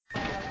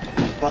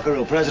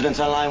Buckaroo, President's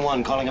on line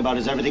 1, calling about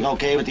is everything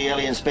okay with the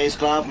alien space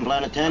cloud from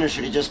Planet 10, or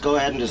should he just go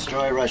ahead and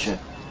destroy Russia?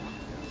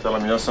 Tell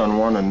him yes on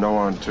 1 and no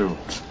on 2.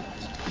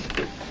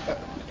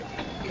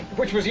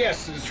 Which was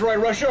yes, destroy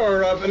Russia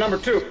or number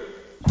 2?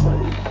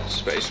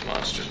 Space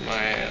monsters, my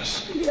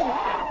ass.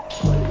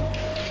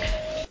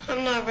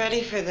 I'm not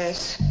ready for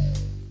this.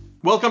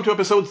 Welcome to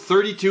episode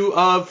 32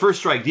 of First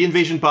Strike, the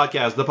Invasion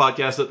podcast, the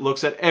podcast that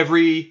looks at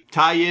every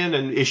tie-in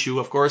and issue,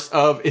 of course,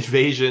 of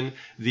Invasion,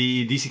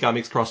 the DC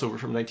Comics crossover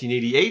from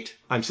 1988.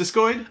 I'm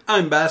Siskoid.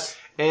 I'm Bass.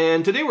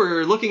 And today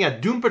we're looking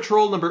at Doom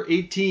Patrol number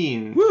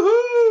 18. Woohoo!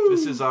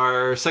 This is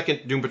our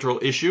second Doom Patrol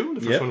issue.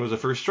 The first one was a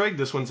First Strike.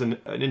 This one's an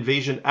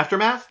Invasion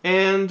Aftermath.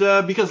 And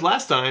because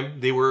last time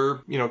they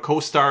were,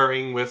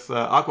 co-starring with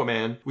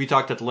Aquaman, we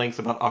talked at length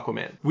about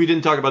Aquaman. We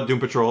didn't talk about Doom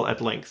Patrol at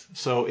length.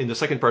 So in the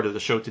second part of the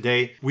show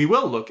today, we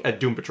will look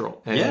at Doom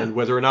Patrol and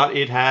whether or not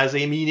it has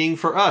a meaning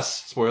for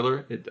us.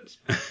 Spoiler, it does.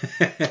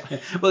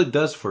 Well, it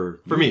does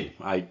for me.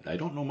 I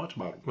don't know much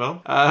about it.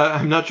 Well,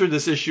 I'm not sure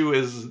this issue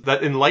is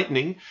that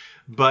enlightening,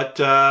 but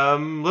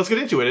let's get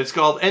into it. It's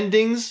called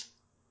Endings,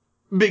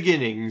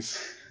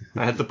 Beginnings.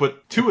 I had to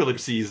put 2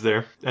 ellipses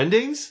there.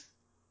 Endings?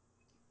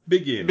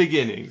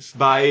 Beginnings.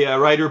 By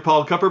writer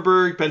Paul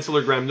Kupperberg,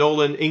 penciler Graham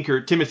Nolan,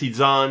 inker Timothy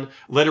Zahn,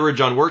 letterer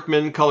John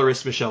Workman,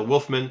 colorist Michelle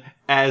Wolfman,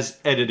 as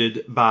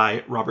edited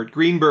by Robert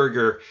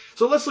Greenberger.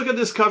 So let's look at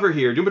this cover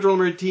here. Doom Patrol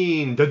number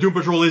 18. The Doom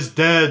Patrol is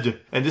dead.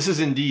 And this is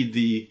indeed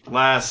the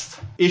last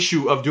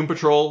issue of Doom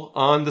Patrol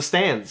on the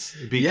stands.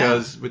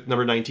 Because with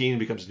number 19 it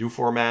becomes new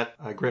format.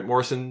 Grant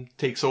Morrison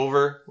takes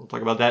over. We'll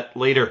talk about that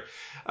later.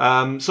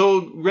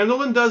 So Graham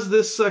Nolan does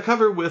this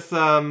cover with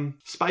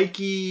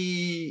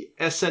spiky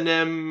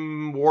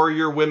S&M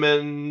warrior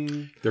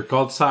women. They're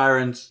called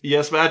sirens.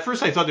 Yes, but at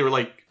first I thought they were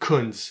like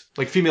Khunds,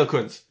 like female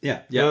Khunds.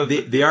 Yeah.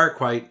 They are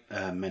quite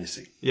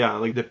menacing. Yeah,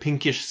 like the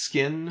pinkish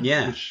skin,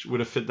 which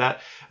would have fit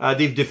that.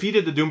 They've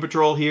defeated the Doom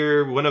Patrol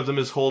here. One of them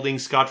is holding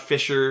Scott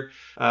Fisher,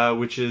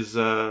 which is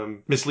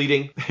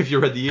misleading if you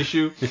read the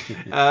issue.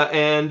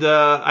 And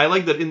I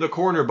like that in the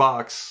corner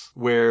box,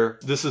 where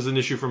this is an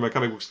issue from a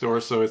comic book store,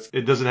 so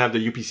it doesn't have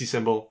the UPC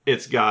symbol.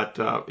 It's got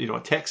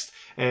a text,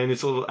 and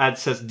its little ad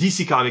says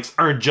DC Comics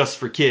aren't just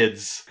for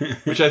kids,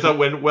 which I thought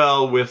went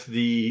well with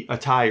the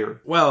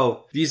attire.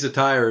 Well, these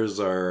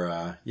attires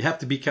are you have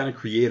to be kind of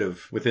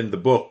creative within the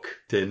book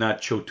to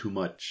not show too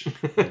much.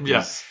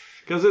 Yes.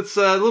 Because it's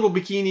little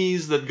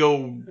bikinis that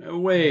go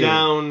way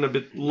down a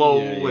bit low.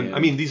 Yeah. And I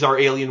mean, these are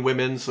alien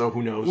women, so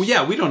who knows? Well,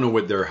 yeah, we don't know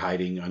what they're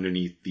hiding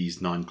underneath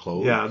these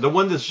non-clothes. Yeah, the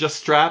one that's just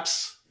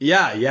straps.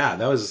 Yeah,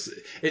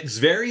 it's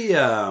very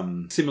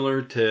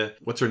similar to,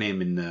 what's her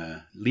name in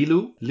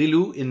Lilu?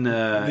 Lilu in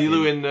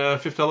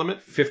Fifth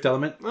Element? Fifth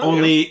Element.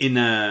 Only in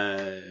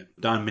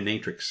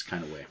dominatrix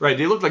kind of way. Right,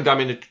 they look like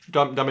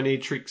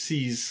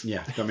dominatrixes.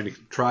 Yeah,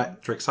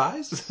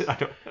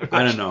 dominatrixes?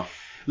 I don't know.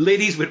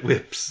 Ladies with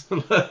whips.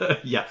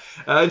 Yeah.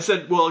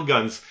 Instead,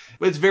 guns.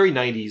 But it's very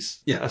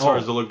 90s as far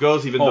as the look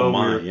goes, even though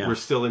we're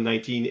still in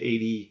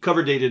 1980.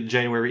 Cover dated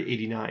January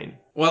 89.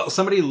 Well,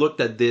 somebody looked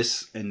at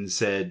this and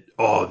said,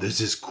 "Oh, this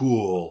is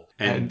cool."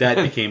 And that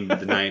became the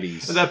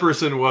 90s. That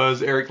person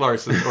was Eric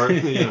Larson, or,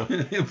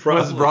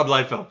 was Rob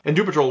Liefeld. And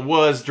Doom Patrol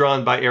was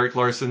drawn by Eric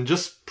Larson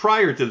just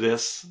prior to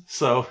this,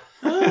 so...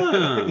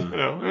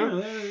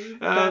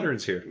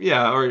 patterns here.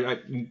 Yeah, or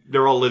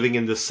they're all living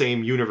in the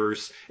same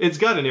universe. It's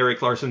got an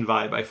Eric Larson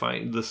vibe, I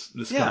find, this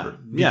cover,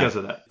 because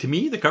of that. To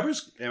me, the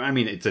cover's,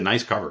 it's a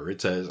nice cover.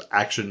 It's an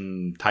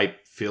action type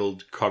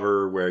filled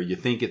cover where you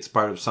think it's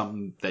part of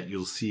something that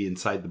you'll see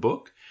inside the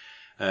book.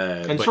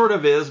 Sort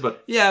of is,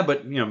 but... Yeah,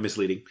 but,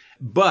 misleading.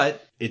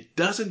 But it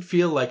doesn't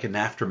feel like an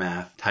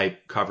Aftermath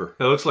type cover.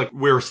 It looks like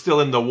we're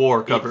still in the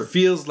war cover. It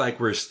feels like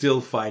we're still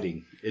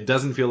fighting. It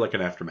doesn't feel like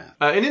an Aftermath.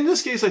 And in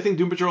this case, I think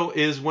Doom Patrol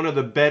is one of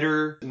the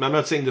better... I'm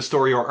not saying the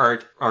story or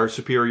art are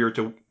superior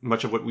to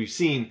much of what we've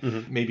seen.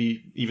 Mm-hmm.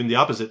 Maybe even the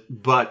opposite.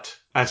 But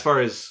as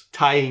far as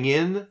tying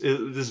in,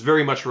 this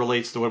very much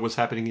relates to what was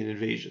happening in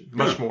Invasion.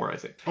 Much more, I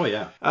think. Oh,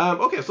 yeah.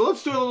 Okay, so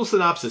let's do a little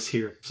synopsis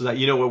here so that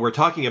you know what we're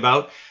talking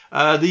about.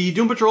 The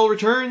Doom Patrol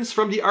returns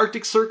from the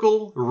Arctic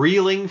Circle,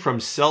 reeling from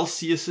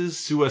Celsius's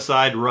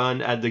suicide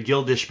run at the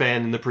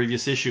Gildishpan in the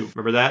previous issue.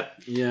 Remember that?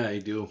 Yeah, I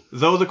do.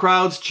 Though the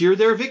crowds cheer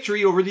their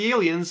victory over the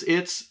aliens,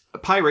 it's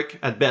Pyrrhic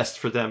at best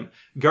for them.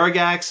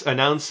 Gargax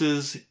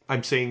announces...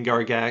 I'm saying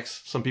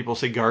Gargax. Some people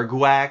say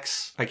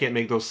Garguax. I can't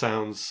make those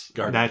sounds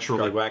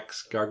naturally.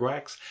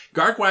 Garguax.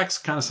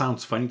 Garguax kind of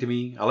sounds funny to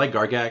me. I like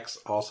Gargax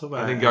also.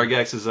 But I think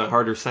Gargax is a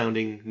harder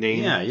sounding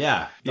name.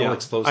 Yeah. I know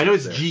it's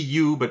there.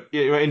 GU, but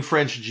in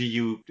French,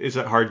 GU is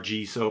a hard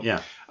G. So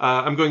yeah.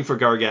 I'm going for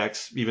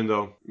Gargax, even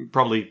though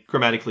probably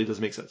grammatically it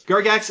doesn't make sense.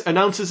 Gargax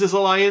announces his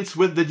alliance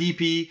with the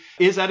DP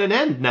is at an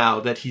end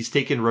now that he's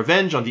taken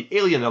revenge on the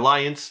alien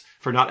alliance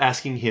for not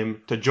asking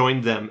him to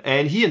join them.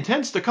 And he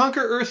intends to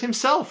conquer Earth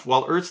himself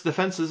while Earth's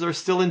defenses are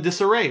still in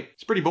disarray.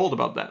 It's pretty bold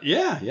about that.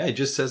 Yeah, he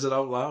just says it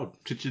out loud.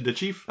 To the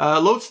chief.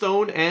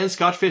 Lodestone and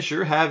Scott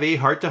Fisher have a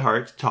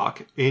heart-to-heart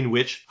talk in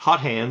which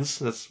Hot Hands,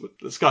 that's what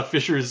Scott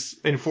Fisher's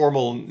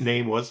informal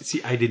name was.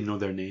 See, I didn't know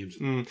their names.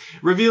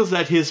 Reveals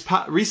that his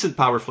recent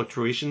power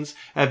fluctuations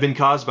have been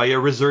caused by a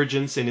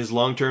resurgence in his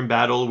long-term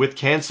battle with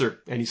cancer,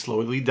 and he's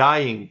slowly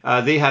dying.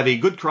 They have a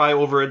good cry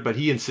over it, but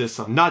he insists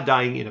on not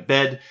dying in a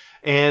bed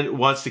and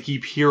wants to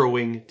keep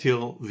heroing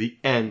till the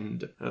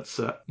end. That's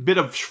a bit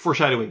of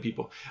foreshadowing,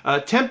 people.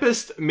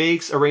 Tempest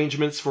makes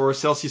arrangements for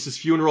Celsius's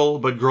funeral,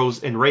 but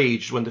grows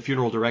enraged when the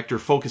funeral director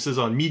focuses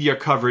on media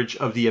coverage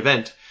of the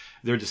event.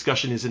 Their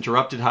discussion is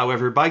interrupted,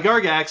 however, by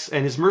Gargax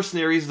and his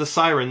mercenaries, the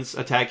Sirens,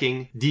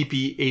 attacking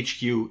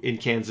DPHQ in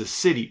Kansas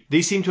City.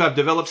 They seem to have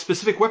developed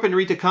specific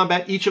weaponry to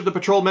combat each of the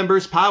patrol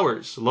members'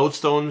 powers.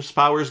 Lodestone's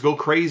powers go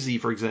crazy,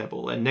 for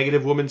example, and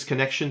Negative Woman's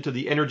connection to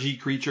the energy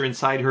creature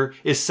inside her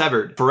is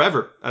severed.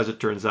 Forever, as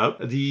it turns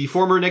out. The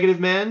former Negative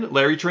Man,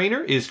 Larry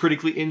Traynor, is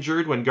critically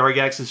injured when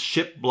Gargax's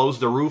ship blows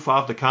the roof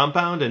off the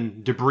compound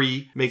and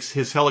debris makes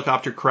his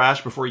helicopter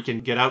crash before he can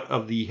get out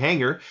of the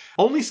hangar.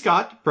 Only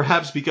Scott,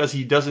 perhaps because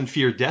he doesn't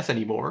fear death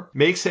anymore,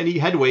 makes any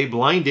headway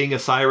blinding a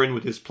Siren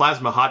with his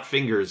plasma hot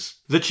fingers.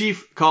 The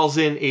chief calls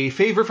in a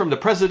favor from the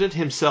president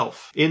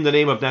himself. In the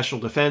name of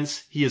national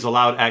defense, he is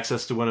allowed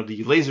access to one of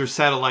the laser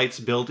satellites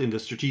built in the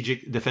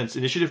Strategic Defense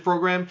Initiative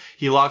program.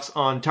 He locks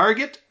on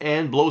target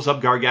and blows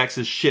up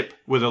Gargax's ship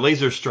with a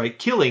laser strike,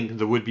 killing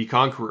the would-be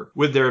conqueror.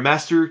 With their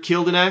master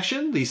killed in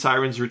action, the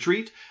Sirens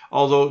retreat.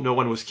 Although no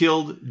one was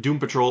killed, Doom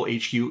Patrol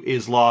HQ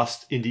is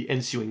lost in the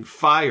ensuing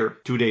fire.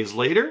 2 days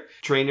later,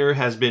 Traynor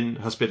has been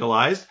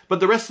hospitalized, but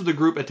the rest of the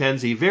group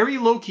attends a very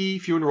low-key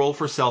funeral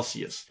for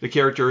Celsius. The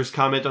characters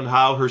comment on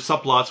how her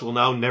subplots will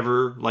now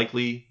never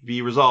likely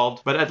be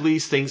resolved, but at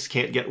least things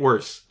can't get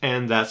worse.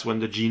 And that's when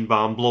the gene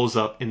bomb blows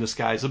up in the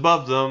skies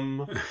above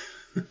them.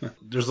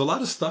 There's a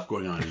lot of stuff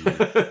going on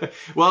here.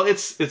 Well,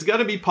 it's got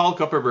to be Paul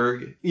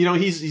Kupperberg. You know,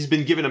 he's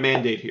been given a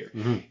mandate here.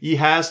 Mm-hmm. He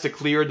has to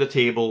clear the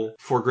table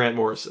for Grant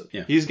Morrison.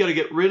 Yeah. He's got to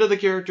get rid of the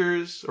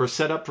characters, or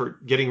set up for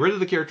getting rid of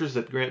the characters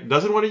that Grant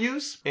doesn't want to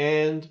use,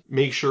 and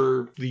make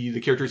sure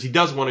the characters he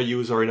does want to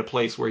use are in a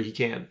place where he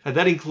can. And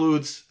that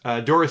includes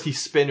Dorothy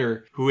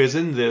Spinner, who is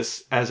in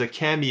this as a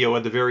cameo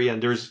at the very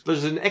end.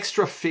 There's an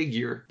extra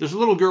figure. There's a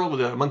little girl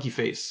with a monkey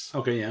face.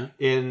 Okay, yeah.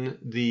 In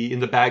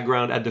the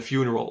background at the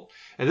funeral.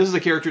 And this is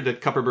a character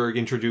that Kupperberg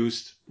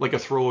introduced, like a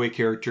throwaway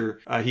character.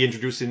 He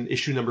introduced in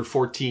issue number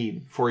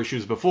 14, 4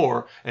 issues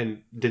before,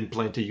 and didn't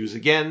plan to use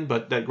again,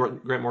 but that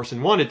Grant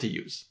Morrison wanted to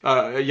use.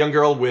 A young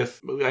girl with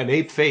an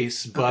ape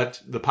face,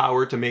 but the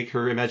power to make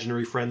her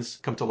imaginary friends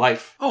come to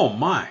life. Oh,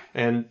 my.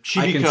 And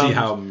I can see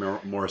how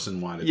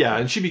Morrison wanted Yeah,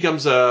 and she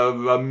becomes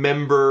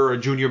a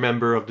junior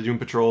member of the Doom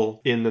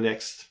Patrol in the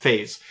next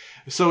phase.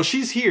 So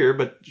she's here,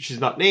 but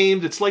she's not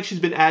named. It's like she's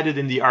been added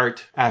in the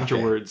art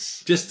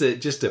afterwards. Okay.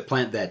 Just to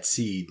plant that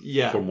seed.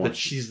 Yeah, that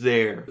she's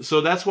there.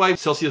 So that's why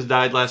Celsius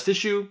died last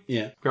issue.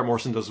 Yeah. Grant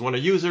Morrison doesn't want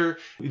to use her.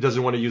 He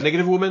doesn't want to use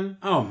Negative Woman.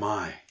 Oh,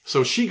 my.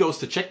 So she goes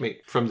to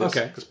checkmate from this.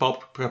 Okay. Because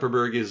Paul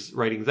Kupperberg is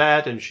writing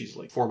that, and she's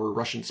like former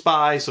Russian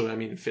spy, so I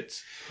mean, it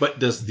fits. But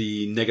does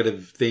the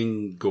negative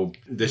thing go...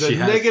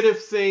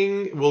 Negative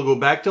thing will go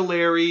back to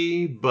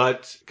Larry,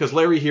 but... Because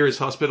Larry here is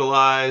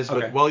hospitalized,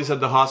 but while he's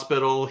at the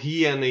hospital,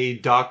 he and a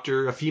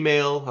doctor,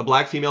 a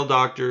black female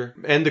doctor,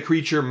 and the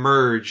creature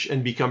merge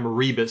and become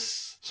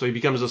Rebus. So he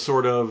becomes a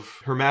sort of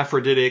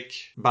hermaphroditic,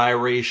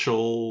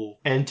 biracial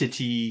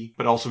entity,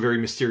 but also very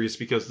mysterious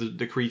because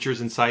the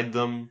creature's inside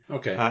them.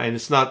 Okay. And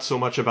it's not so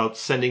much about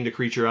sending the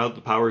creature out.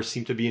 The powers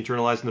seem to be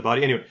internalized in the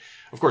body. Anyway,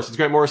 of course, it's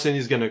Grant Morrison.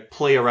 He's going to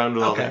play around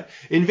with all that.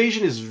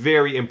 Invasion is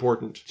very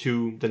important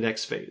to the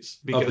next phase.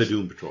 Of the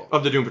Doom Patrol.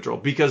 Of the Doom Patrol.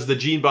 Because the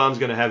gene bomb's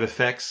going to have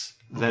effects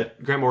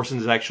that Grant Morrison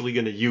is actually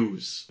going to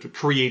use to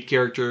create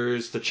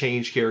characters, to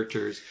change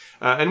characters.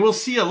 And we'll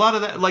see a lot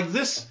of that. Like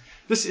this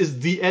is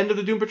the end of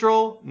the Doom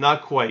Patrol?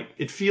 Not quite.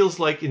 It feels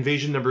like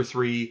Invasion number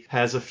 3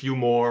 has a few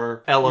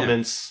more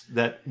elements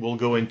that will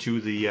go into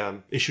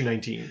the issue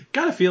 19.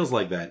 Kind of feels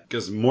like that,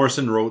 because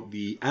Morrison wrote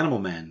the Animal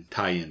Man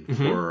tie-in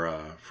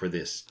for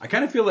this. I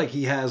kind of feel like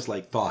he has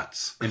like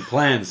thoughts and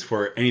plans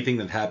for anything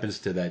that happens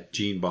to that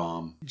gene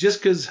bomb.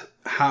 Just because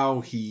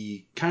how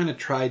he kind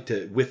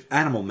of with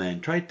Animal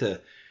Man, tried to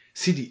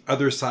see the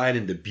other side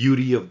and the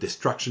beauty of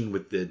destruction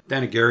with the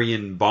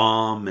Thanagarian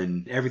bomb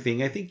and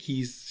everything. I think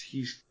he's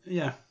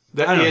I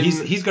don't know.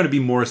 He's going to be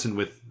Morrison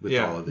with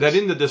all of this. That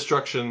in the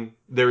destruction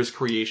there is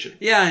creation.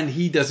 Yeah, and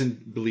he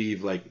doesn't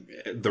believe like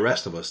the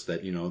rest of us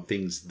that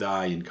things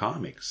die in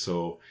comics.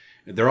 So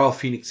they're all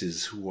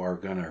phoenixes who are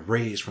going to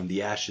raise from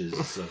the ashes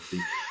of the.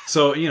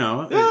 So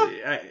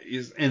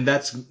and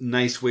that's a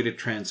nice way to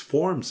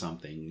transform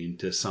something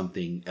into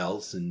something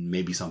else and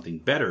maybe something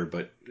better,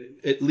 but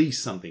at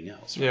least something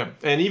else. Right? Yeah,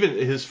 and even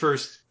his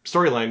first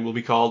storyline will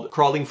be called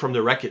 "Crawling from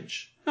the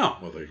Wreckage." Oh,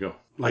 well, there you go.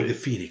 Like the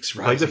Phoenix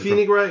Rising. Like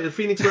the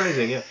Phoenix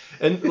Rising, yeah.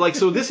 And like,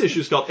 so this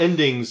issue is called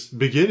Endings,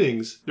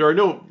 Beginnings. There are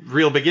no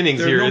real beginnings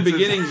here. There are no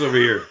beginnings over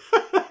here.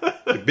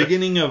 The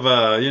beginning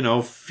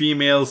of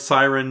female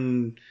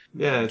siren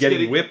Yeah, it's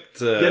getting whipped.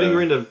 Getting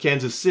rid of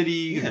Kansas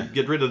City, Yeah.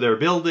 get rid of their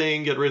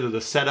building, get rid of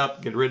the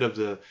setup, get rid of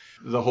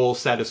the whole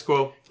status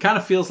quo. Kind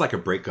of feels like a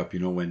breakup,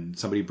 when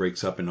somebody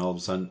breaks up and all of a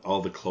sudden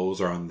all the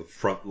clothes are on the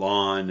front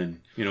lawn and,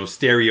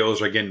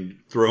 stereos are getting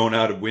thrown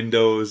out of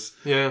windows.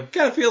 Yeah.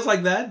 Kind of feels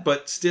like that,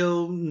 but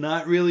still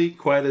not really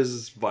quite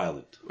as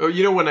violent. Oh,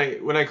 when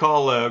I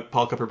call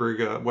Paul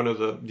Kupperberg one of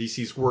the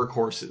DC's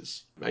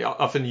workhorses, I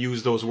often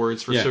use those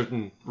words for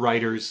certain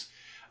writers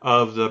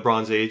of the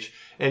Bronze Age.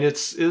 And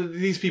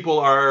these people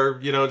are,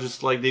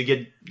 just like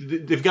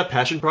they've got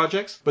passion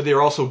projects, but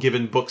they're also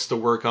given books to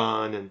work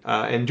on.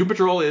 And Doom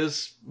Patrol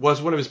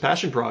was one of his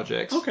passion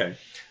projects. Okay.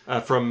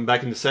 From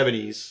back in the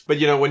 70s. But,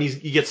 when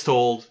he gets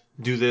told,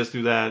 do this,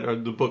 do that, or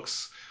the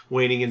book's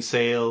waning in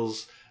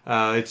sales,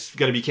 it's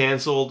going to be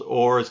canceled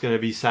or it's going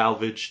to be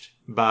salvaged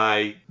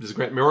by this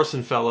Grant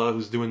Morrison fella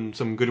who's doing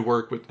some good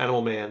work with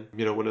Animal Man,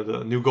 one of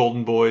the new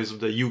golden boys of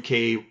the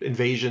UK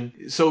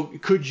invasion. So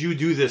could you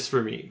do this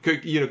for me?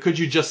 Could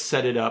you just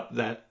set it up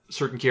that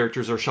certain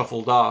characters are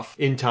shuffled off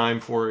in time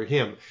for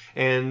him?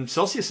 And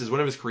Celsius is one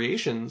of his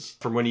creations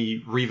from when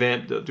he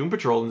revamped the Doom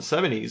Patrol in the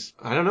 70s.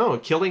 I don't know.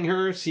 Killing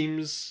her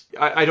seems...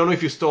 I don't know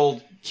if you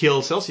stole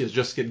kill Celsius,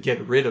 just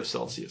get rid of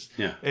Celsius.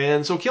 Yeah.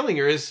 And so killing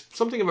her is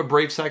something of a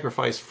brave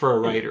sacrifice for a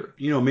writer.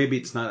 Maybe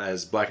it's not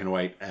as black and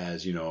white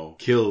as,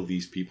 kill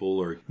these people,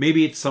 or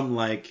maybe it's something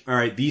like, all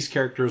right, these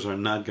characters are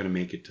not going to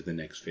make it to the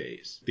next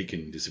phase. They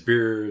can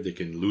disappear, they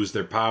can lose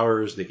their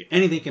powers,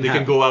 anything can happen. They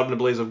can go out in a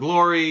blaze of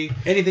glory.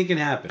 Anything can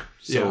happen.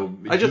 So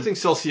I just think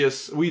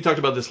Celsius, we talked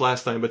about this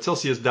last time, but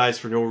Celsius dies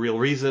for no real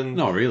reason.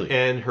 No, really.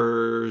 And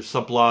her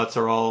subplots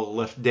are all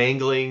left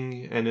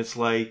dangling, and it's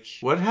like,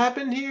 what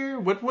happened here?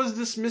 What was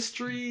this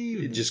mystery?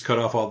 It just cut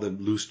off all the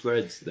loose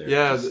threads there.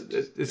 Yeah,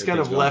 it's kind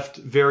of left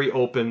very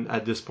open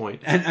at this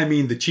point. And I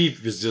mean, the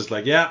chief is just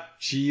like, yeah,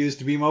 she used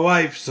to be my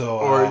wife, so...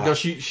 Or, no,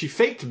 she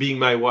faked being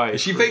my wife.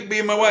 She faked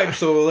being my wife,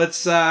 so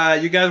let's,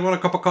 you guys want a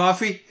cup of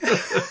coffee?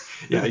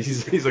 Yeah,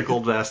 he's a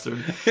cold bastard.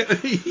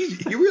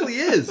 he really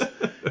is.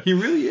 He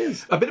really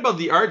is. A bit about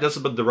the art, that's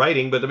about the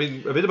writing, but I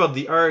mean, a bit about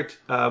the art.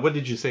 What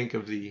did you think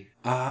of the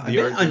a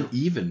bit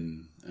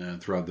uneven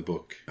throughout the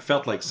book. I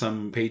felt like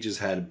some pages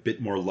had a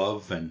bit more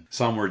love and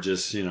some were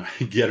just,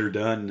 get her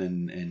done,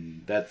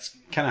 and that's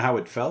kind of how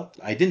it felt.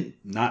 I didn't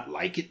not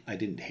like it. I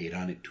didn't hate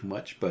on it too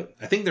much, but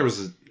I think there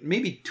was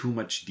maybe too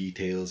much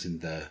details in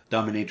the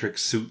dominatrix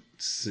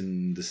suits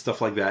and the stuff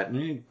like that.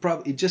 And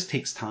it just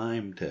takes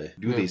time to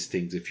do these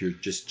things if you're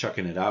just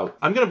chucking it out.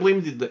 I'm gonna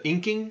blame the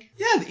inking.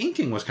 Yeah, the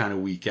inking was kind of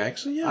weak,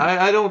 actually. Yeah,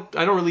 I don't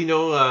really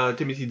know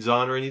Timothy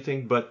Zahn or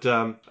anything, but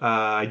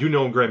I do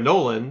know Graham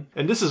Nolan,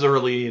 and this is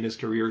early in his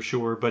career,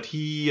 sure. But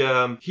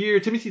here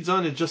Timothy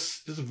Zahn is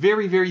just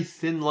very, very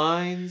thin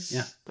lines.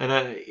 Yeah. And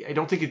I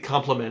don't think it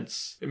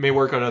complements. It may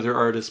work on other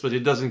artists, but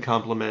it doesn't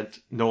complement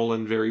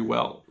Nolan very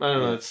well. I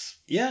don't know. It's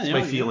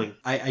my feeling.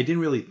 I didn't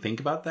really think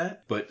about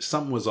that, but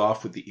something was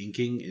off with the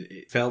inking.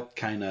 It felt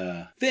kind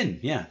of thin.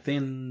 Yeah,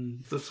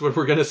 thin. That's what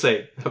we're going to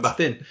say about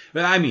thin.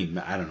 But I mean,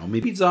 I don't know.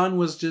 Maybe Zahn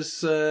was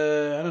just,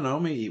 I don't know.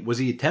 Maybe, was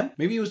he a temp?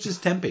 Maybe he was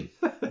just temping.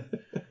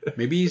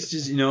 Maybe he's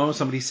just,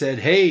 somebody said,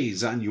 hey,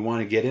 Zahn, you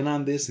want to get in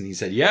on this? And he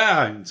said,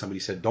 yeah. And somebody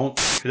said, don't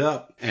f it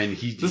up. And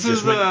this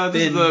is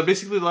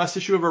basically the last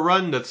issue of a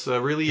run that's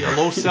really a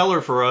low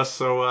seller for us.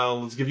 So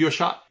let's give you a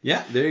shot.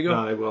 Yeah, there you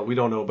go. Well, we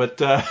don't know,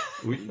 but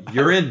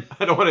you're in.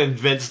 I don't want to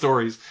invent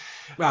stories.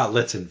 Well,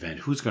 let's invent.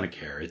 Who's going to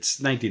care?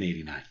 It's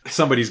 1989.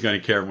 Somebody's going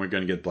to care and we're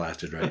going to get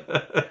blasted, right?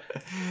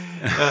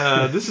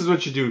 This is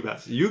what you do,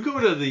 Beth. You go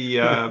to the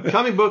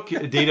comic book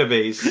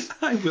database.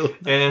 I will.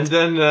 And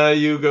then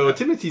you go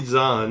Timothy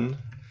Zahn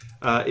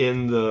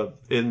in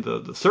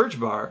the search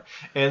bar,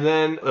 and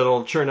then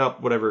it'll churn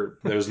up whatever.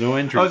 There's no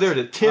entry. Oh, there it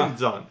is. Tim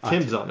Zahn.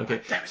 Tim Zahn. Okay.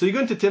 So you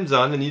go into Tim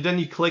Zahn, and then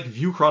you click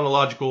View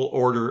Chronological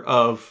Order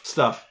of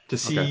Stuff to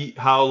see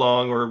how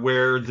long or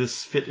where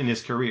this fit in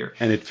his career.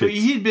 And it fits. So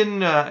he'd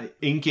been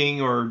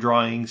inking or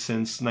drawing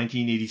since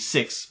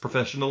 1986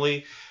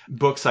 professionally.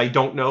 Books I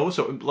don't know,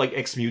 so like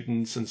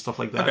X-Mutants and stuff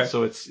like that. Okay.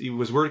 So he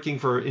was working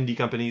for indie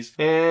companies,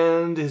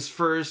 and his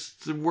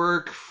first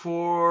work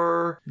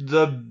for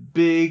the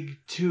big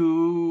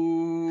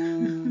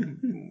two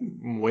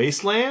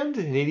Wasteland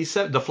in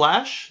 87, The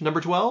Flash,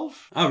 number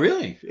 12. Oh,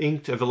 really?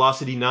 Inked a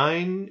Velocity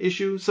 9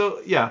 issue.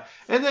 So yeah,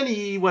 and then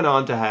he went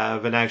on to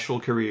have an actual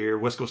career,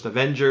 West Coast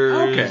Avengers,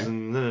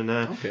 and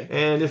Okay.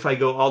 And if I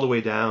go all the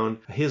way down,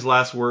 his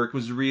last work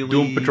was really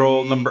Doom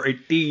Patrol number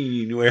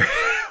 18, where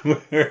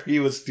he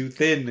was too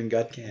thin and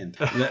got canned.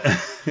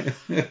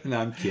 No,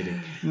 I'm kidding.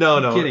 No.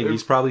 I'm kidding.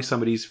 He's probably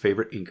somebody's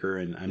favorite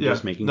inker, and I'm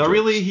just making jokes.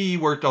 Really, he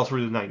worked all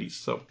through the 90s.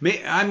 So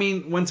I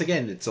mean, once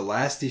again, it's the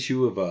last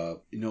issue of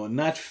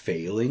not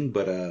failing,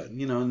 but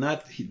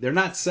they're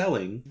not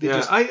selling.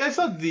 I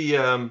thought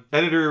the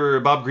editor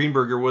Bob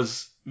Greenberger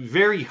was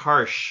very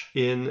harsh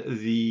in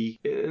the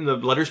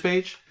letters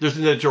page. There's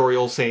an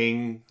editorial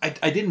saying...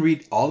 I didn't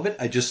read all of it.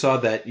 I just saw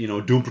that,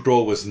 Doom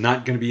Patrol was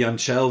not going to be on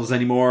shelves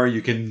anymore.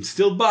 You can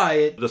still buy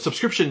it. The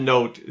subscription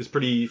note is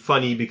pretty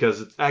funny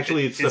because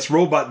it's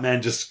Robot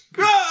Man just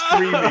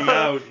screaming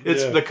out.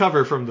 It's the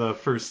cover from the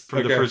first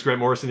Grant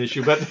Morrison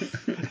issue, but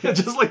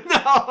just like,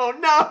 no!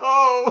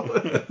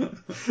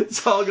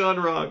 It's all gone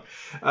wrong.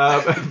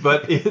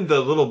 But in the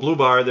little blue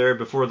bar there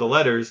before the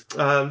letters,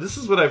 this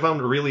is what I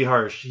found really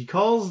harsh. He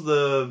calls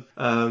the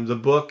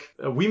book,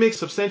 we make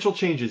substantial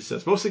changes,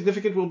 says. Most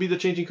significant will be the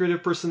changing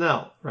creative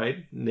personnel,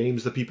 right?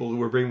 Names the people who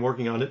were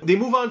working on it. They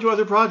move on to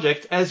other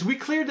projects as we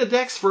clear the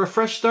decks for a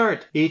fresh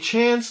start. A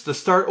chance to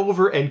start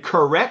over and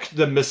correct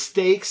the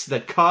mistakes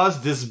that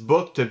caused this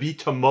book to be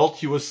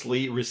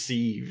tumultuously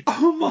received.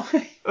 Oh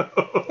my.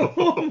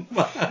 Oh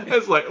my.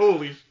 It's like, oh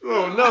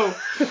no.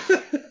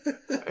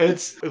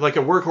 It's like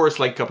a workhorse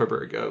like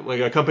Kupperberg,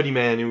 like a company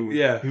man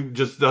who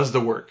just does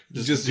the work.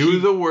 Just do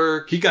the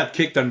work. He got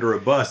kicked under a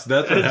bus.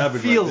 That's what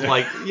happened.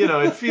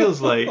 It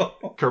feels like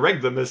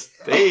correct the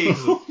mistakes.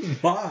 Oh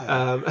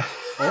my.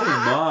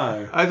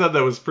 I thought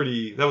that was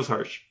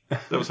harsh.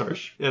 That was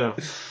harsh.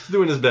 He's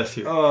doing his best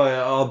here. Oh,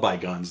 yeah, all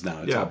bygones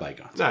now. It's all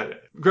bygones.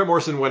 Grant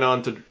Morrison went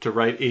on to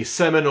write a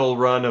seminal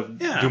run of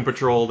Doom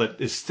Patrol that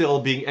is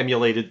still being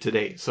emulated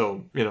today.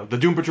 So, the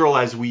Doom Patrol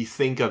as we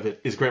think of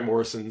it is Grant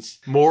Morrison's,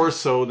 more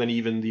so than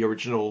even the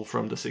original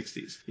from the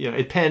 60s.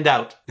 It panned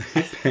out.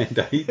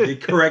 They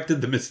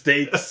corrected the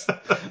mistakes.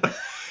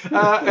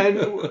 And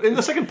in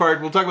the second part,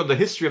 we'll talk about the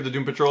history of the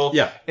Doom Patrol.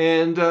 Yeah.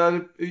 And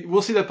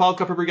we'll see that Paul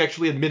Kupperberg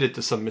actually admitted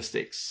to some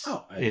mistakes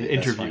in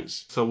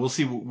interviews. So we'll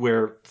see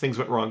where things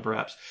went wrong,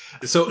 perhaps.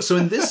 So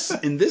in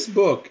this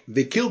book,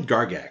 they killed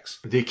Gargax.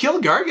 They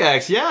killed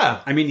Gargax,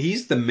 yeah. I mean,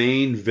 he's the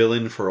main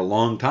villain for a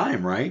long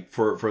time, right?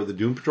 For the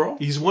Doom Patrol.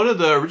 He's one of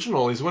the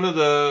original. He's one of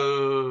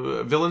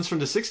the villains from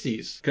the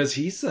 60s. Because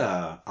he's,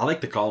 I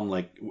like to call him,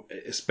 like,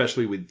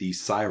 especially with these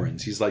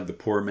sirens, he's like the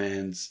poor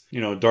man's,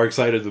 Dark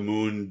Side of the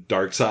Moon,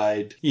 Dark Side.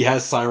 He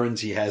has sirens.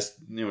 He has,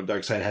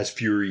 Dark Side has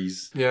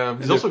Furies. Yeah.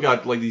 He's also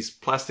got like these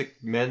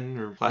plastic men,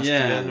 or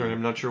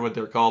I'm not sure what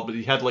they're called, but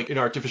he had like an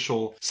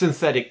artificial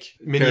synthetic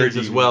minions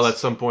as well at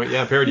some point.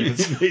 Yeah,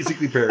 parademons.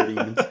 Basically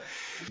parademons.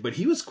 But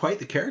he was quite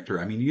the character.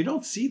 I mean, you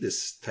don't see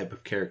this type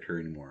of character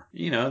anymore.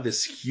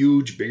 This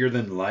huge, bigger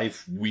than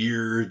life,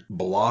 weird,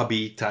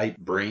 blobby type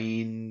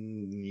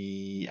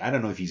brain. I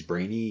don't know if he's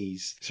brainy.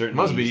 He's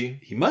certainly must be.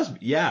 He must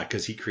be. Yeah,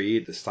 because he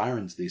created the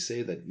sirens. They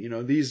say that,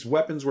 these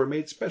weapons were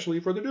made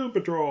specially for the Doom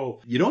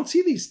Patrol. You don't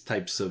see these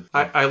types of...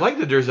 I like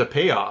that there's a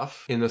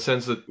payoff in the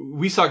sense that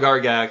we saw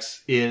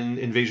Gargax in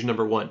Invasion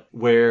 #1,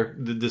 where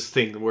this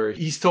thing where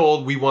he's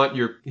told, we want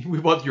your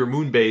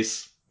moon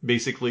base,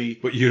 basically,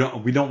 but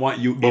we don't want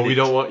you. But we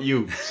don't want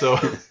you. So,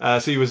 so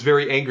he was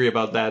very angry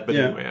about that. But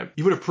anyway,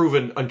 he would have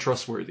proven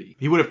untrustworthy.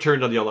 He would have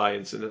turned on the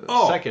Alliance in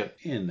a second,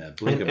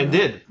 and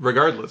did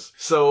regardless.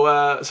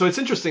 So, so it's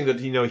interesting that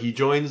he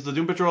joins the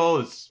Doom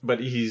Patrol, but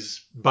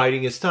he's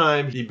biding his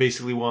time. He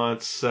basically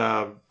wants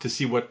to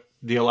see what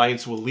the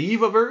Alliance will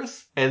leave of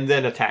Earth and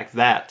then attack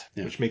that,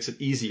 which makes it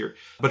easier.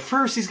 But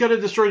first, he's got to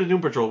destroy the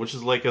Doom Patrol, which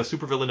is like a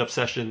supervillain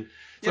obsession.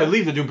 So I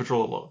leave the Doom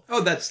Patrol alone. Oh,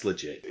 that's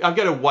legit. I've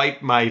got to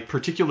wipe my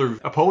particular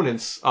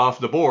opponents off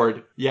the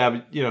board.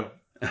 Yeah, but,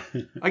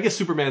 I guess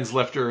Superman's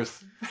left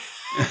Earth.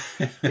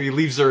 He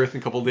leaves Earth a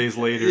couple days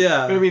later.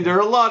 Yeah. I mean, there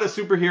are a lot of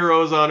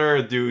superheroes on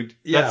Earth, dude.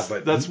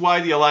 But that's why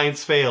the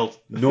Alliance failed.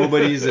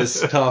 Nobody's as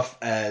tough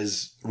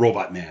as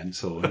Robot Man,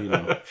 so,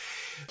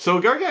 So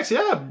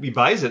Gargax, he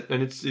buys it,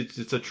 and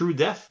it's a true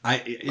death.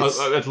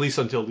 At least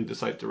until they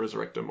decide to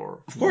resurrect him,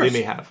 or of course they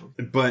may have.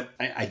 But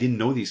I didn't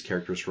know these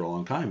characters for a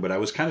long time, but I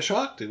was kind of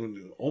shocked.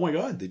 Oh my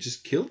god, they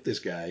just killed this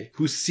guy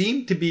who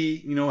seemed to be,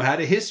 had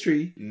a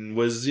history and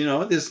was,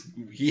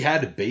 he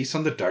had a base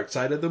on the dark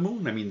side of the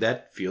moon. I mean,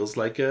 that feels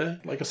like a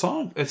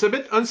song. It's a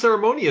bit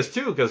unceremonious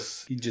too,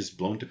 because he just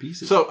blown to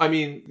pieces. So I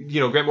mean,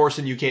 Grant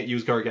Morrison, you can't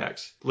use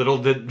Gargax. Little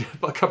did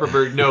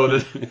Kupperberg know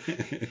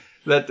that.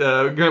 That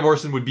Grant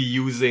Morrison would be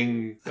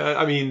using,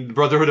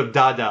 Brotherhood of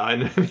Dada,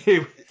 and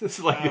it's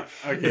like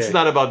it's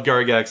not about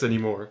Gargax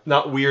anymore.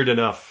 Not weird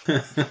enough.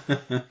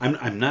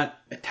 I'm not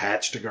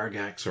attached to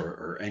Gargax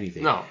or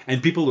anything. No.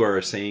 And people who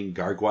are saying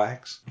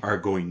Gargwax are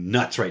going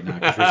nuts right now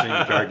because we're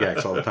saying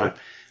Gargax all the time.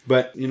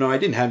 But, I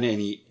didn't have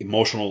any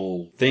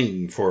emotional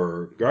thing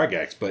for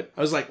Gargax, but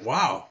I was like,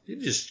 wow, you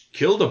just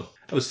killed him.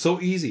 It was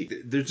so easy.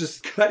 They're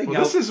just cutting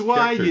out. This is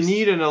why characters. You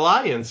need an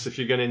alliance if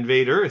you're going to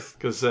invade Earth,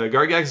 because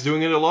Gargax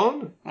doing it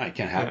alone? It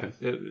can't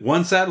happen.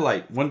 One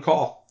satellite, one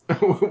call.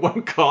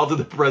 One call to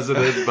the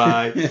president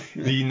by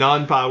the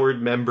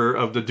non-powered member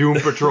of the Doom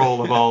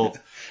Patrol of all.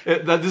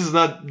 This is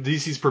not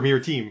DC's premier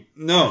team.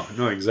 No,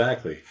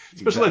 exactly.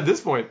 Especially at this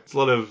point. It's a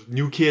lot of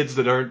new kids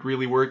that aren't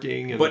really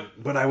working.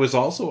 But I was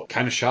also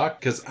kind of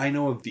shocked because I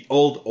know of the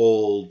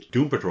old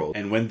Doom Patrol.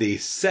 And when they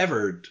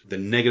severed the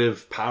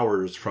negative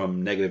powers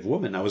from Negative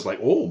Woman, I was like,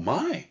 oh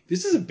my,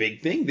 this is a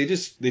big thing. They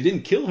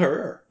didn't kill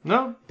her.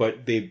 No.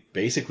 But they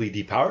basically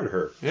depowered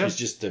her. Yeah. She's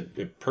just a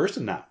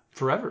person now.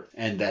 forever.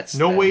 And that's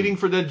No waiting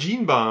for the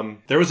gene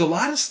bomb. There was a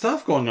lot of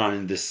stuff going on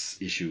in this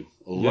issue.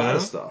 A lot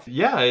of stuff.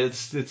 Yeah,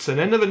 it's an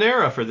end of an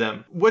era for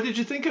them. What did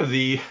you think of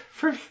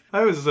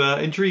I was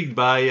intrigued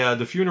by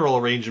the funeral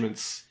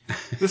arrangements.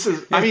 This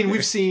is, I mean,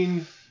 we've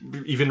seen,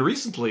 even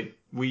recently,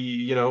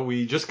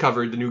 we just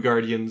covered the New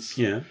Guardians.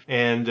 Yeah.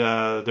 And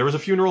there was a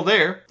funeral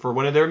there for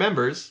one of their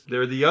members.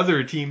 They're the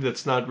other team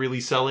that's not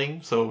really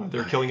selling, so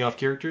they're killing off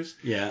characters.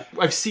 Yeah.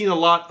 I've seen a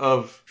lot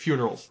of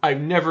funerals.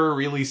 I've never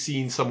really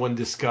seen someone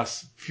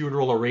discuss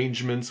funeral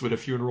arrangements with a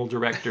funeral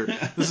director.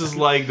 This is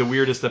like the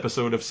weirdest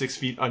episode of 6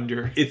 Feet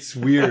Under. It's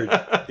weird.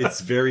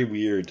 It's very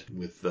weird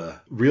with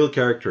real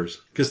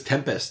characters. Because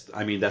Tempest,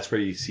 I mean, that's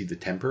where you see the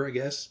temper, I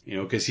guess.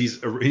 Because he's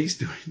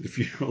doing the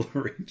funeral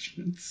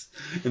arrangements.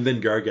 And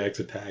then Gargax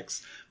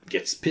attacks,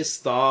 gets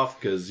pissed off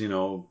because,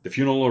 the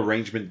funeral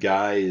arrangement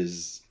guy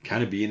is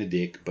kind of being a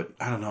dick, but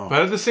I don't know.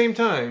 But at the same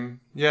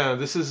time, yeah,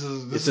 this is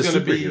going to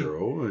be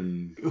superhero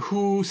and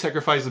who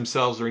sacrificed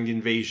themselves during the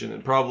invasion,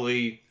 and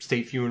probably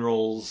state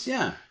funerals.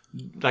 Yeah.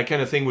 That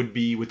kind of thing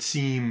would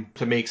seem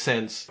to make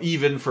sense,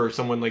 even for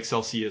someone like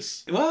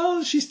Celsius.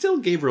 Well, she still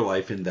gave her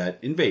life in that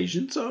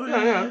invasion, so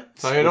yeah.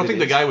 So I don't think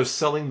the guy was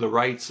selling the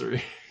rights or.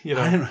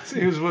 I don't know.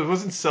 He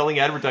wasn't selling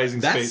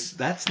advertising space.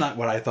 That's not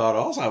what I thought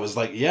also. I was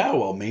like, yeah,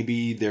 well,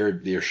 maybe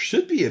there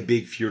should be a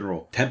big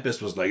funeral.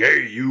 Tempest was like,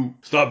 hey, you,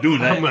 stop doing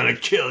that. I'm going to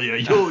kill you.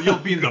 You'll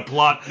be in the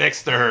plot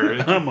next to her.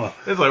 It's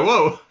like,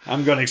 whoa.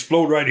 I'm going to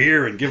explode right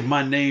here and give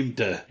my name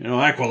to,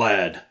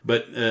 Aqualad.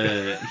 But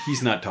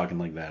he's not talking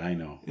like that, I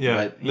know. Yeah,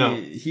 but no.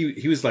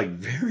 He was like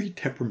very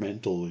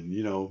temperamental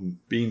and,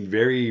 being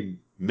very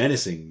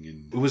menacing,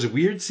 and it was a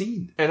weird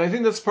scene. And I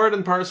think that's part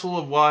and parcel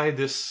of why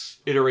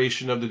this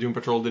iteration of the Doom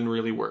Patrol didn't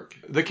really work.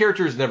 The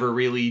characters never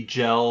really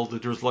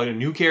gelled. There was a lot of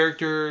new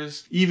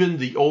characters. Even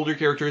the older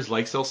characters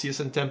like Celsius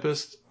and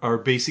Tempest are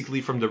basically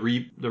from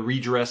the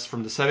redress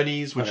from the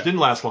 70s, which didn't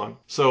last long.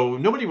 So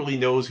nobody really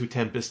knows who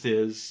Tempest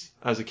is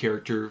as a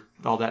character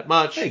all that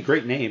much. Hey,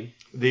 great name.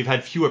 They've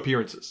had few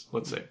appearances,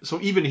 let's say. So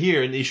even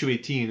here in issue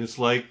 18, it's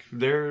like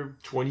their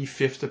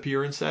 25th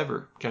appearance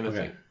ever kind of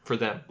thing for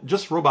them.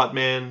 Just Robot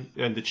Man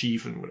and the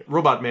Chief and whatever.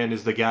 Robot Man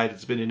is the guy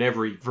that's been in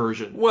every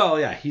version. Well,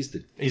 yeah, he's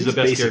the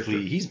best character.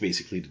 He's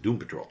basically the Doom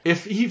Patrol.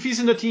 If he's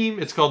in a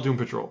team, it's called Doom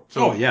Patrol.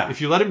 So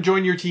if you let him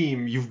join your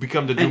team, you've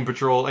become the Doom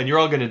Patrol, and you're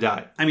all going to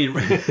die. I mean,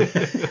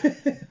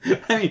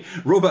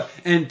 Robot.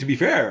 And to be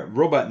fair,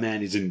 Robot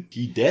Man isn't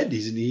he dead?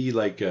 Isn't he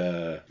like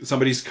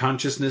somebody's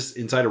consciousness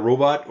inside a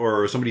robot,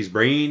 or somebody's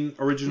brain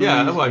originally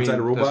inside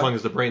a robot? As long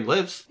as the brain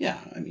lives. Yeah,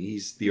 I mean,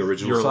 he's the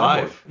original cyborg.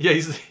 Alive. Yeah,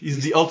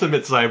 he's the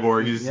ultimate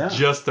cyborg. He's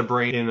just a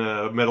brain in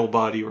a metal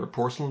body or a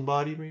porcelain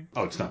body, maybe.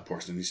 Oh, it's not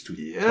porcelain. He's too.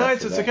 Yeah,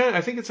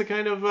 I think it's a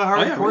kind of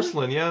hard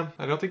porcelain. Really? Yeah,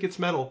 I don't think it's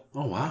metal.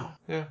 Oh wow.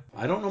 Yeah.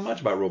 I don't know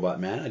much about Robot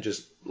Man. I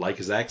just like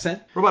his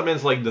accent. Robot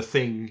Man's like the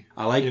Thing.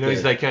 I like.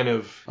 He's that kind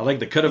of. I like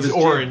the cut of his.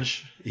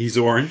 Orange. He's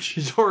orange.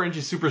 He's orange.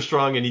 He's super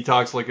strong, and he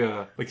talks like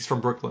he's from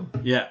Brooklyn.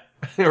 Yeah.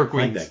 Or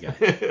Queens. I like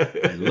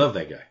that guy. I love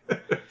that guy.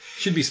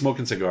 Should be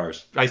smoking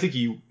cigars. I think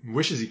he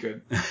wishes he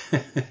could.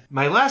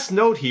 My last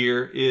note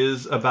here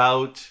is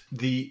about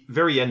the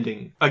very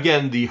ending.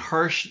 Again,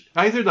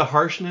 either the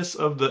harshness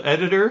of the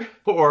editor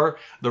or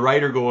the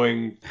writer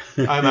going,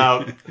 I'm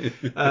out.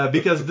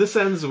 Because this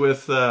ends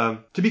with,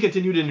 to be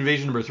continued in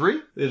Invasion number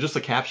 3. It's just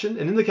a caption.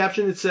 And in the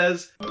caption it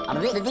says,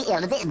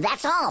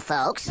 that's all,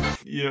 folks.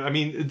 I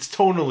mean, it's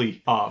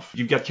tonally off.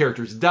 You've got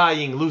characters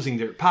dying, losing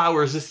their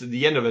powers. This is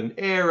the end of an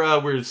era.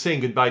 We're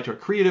saying goodbye to a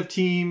creative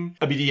team.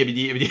 Abidi. I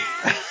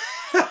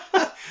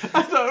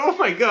thought, oh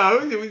my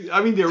god.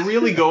 I mean, they're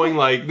really going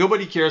like,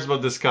 nobody cares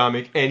about this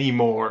comic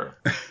anymore.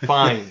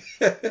 Fine.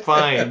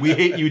 We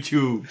hate you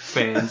too,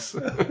 fans.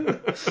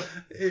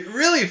 It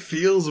really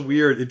feels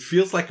weird. It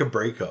feels like a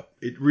breakup.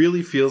 It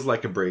really feels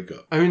like a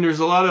breakup. I mean, there's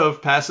a lot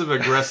of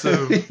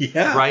passive-aggressive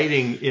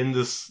writing in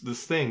this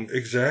thing.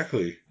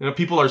 Exactly.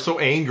 People are so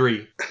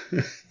angry.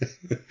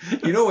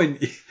 When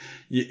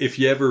if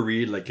you ever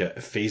read like a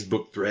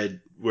Facebook thread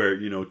where,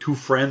 two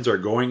friends are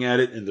going at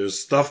it and there's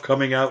stuff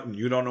coming out and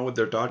you don't know what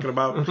they're talking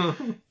about,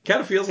 kind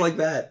of feels like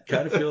that.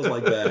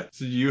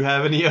 So do you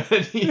have any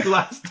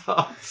last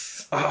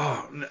thoughts?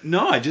 Oh,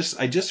 no, I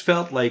just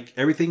felt like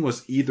everything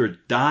was either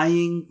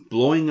dying,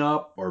 blowing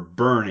up, or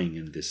burning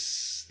in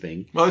this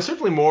thing. Well, there's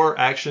certainly more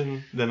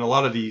action than a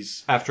lot of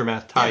these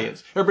Aftermath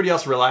tie-ins. Everybody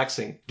else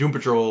relaxing. Doom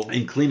Patrol.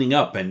 And cleaning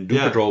up. And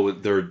Doom Patrol,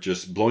 they're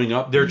just blowing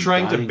up. They're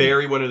trying to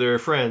bury one of their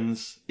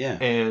friends. Yeah.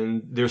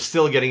 And they're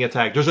still getting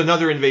attacked. There's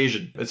another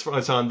invasion.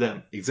 It's on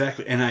them.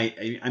 Exactly. And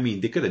I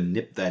mean, they could have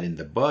nipped that in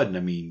the bud.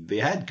 I mean, they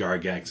had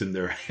Gargax in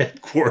their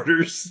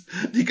headquarters.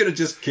 They could have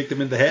just kicked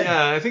him in the head.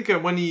 Yeah, I think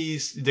when he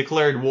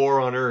declared war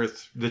on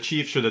Earth, the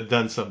Chief should have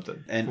done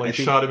something. And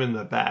shot him in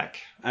the back.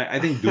 I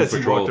think Doom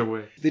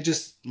Patrol, they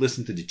just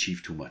listen to the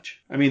Chief too much.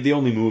 I mean, they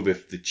only move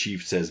if the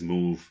Chief says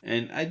move.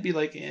 And I'd be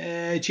like,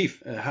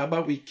 Chief, how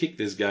about we kick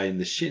this guy in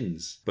the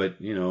shins? But,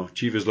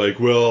 Chief is like,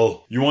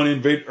 well, you want to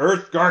invade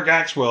Earth,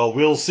 Gargax? Well,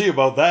 we'll see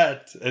about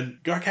that. And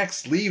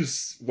Gargax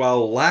leaves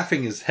while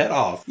laughing his head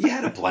off. He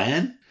had a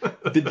plan.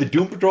 Did the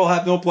Doom Patrol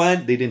have no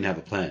plan? They didn't have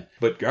a plan.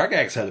 But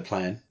Gargax had a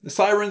plan. The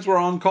Sirens were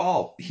on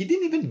call. He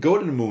didn't even go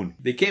to the moon.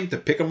 They came to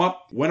pick him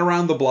up, went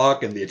around the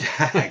block, and they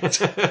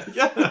attacked.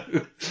 Yeah.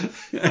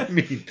 I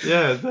mean...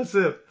 Yeah, that's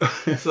it.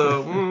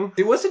 So...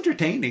 It was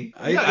entertaining.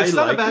 It's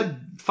not a bad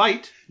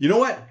fight. You know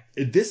what?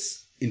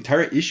 This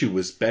entire issue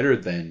was better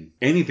than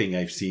anything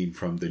I've seen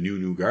from the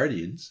New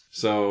Guardians.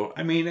 So,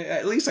 I mean,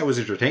 at least I was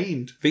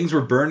entertained. Things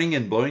were burning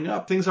and blowing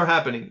up. Things are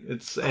happening.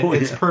 It's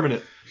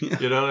permanent. Yeah.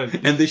 You know?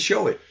 And they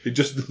show it.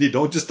 They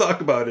don't just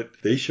talk about it.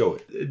 They show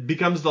it. It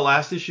becomes the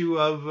last issue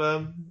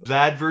of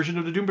that version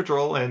of the Doom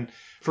Patrol, and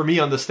for me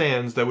on the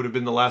stands, that would have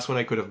been the last one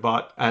I could have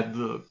bought at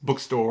the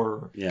bookstore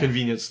or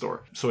convenience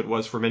store. So it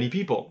was for many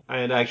people.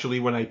 And actually,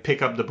 when I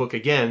pick up the book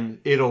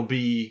again, it'll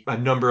be a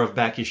number of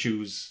back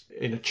issues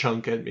in a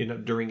chunk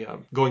during a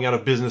going out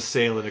of business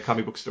sale in a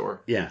comic book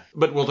store. Yeah.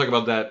 But we'll talk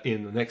about that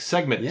in the next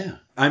segment. Yeah.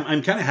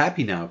 I'm kind of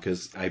happy now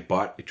because I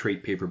bought a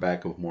trade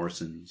paperback of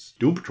Morrison's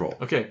Doom Patrol.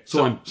 Okay.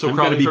 So I'm gonna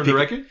crawling be from the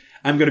record?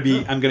 I'm gonna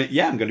be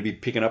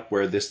picking up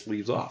where this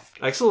leaves off.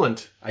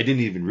 Excellent. I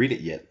didn't even read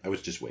it yet. I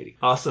was just waiting.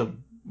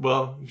 Awesome.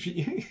 Well,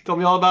 tell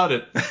me all about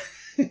it.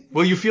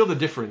 Will you feel the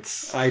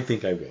difference? I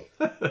think I will.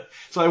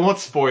 So I won't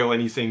spoil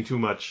anything too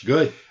much.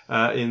 Good.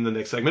 In the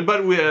next segment.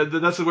 But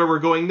that's where we're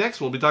going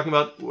next. We'll be talking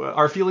about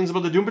our feelings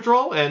about the Doom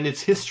Patrol and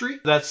its history.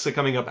 That's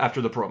coming up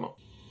after the promo.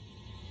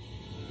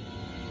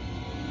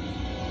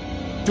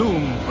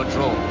 Doom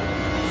Patrol.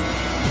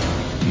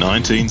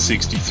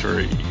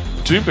 1963.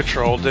 Doom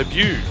Patrol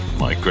debut.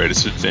 My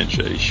Greatest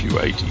Adventure, issue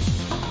 80.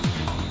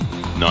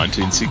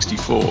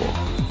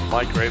 1964.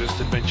 My Greatest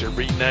Adventure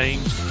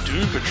renamed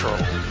Doom Patrol.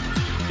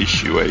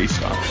 Issue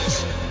 85.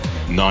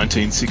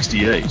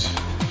 1968.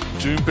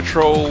 Doom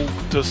Patrol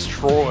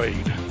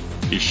Destroyed.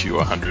 Issue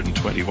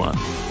 121.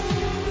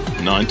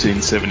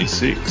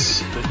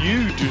 1976. The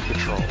new Doom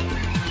Patrol.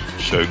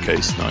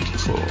 Showcase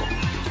 94.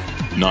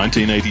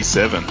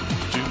 1987.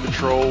 Doom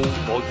Patrol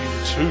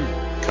Volume 2.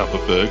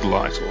 Kupperberg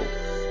Lytle.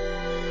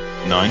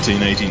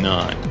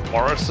 1989.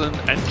 Morrison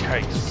and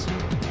Case.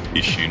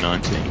 Issue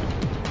 19.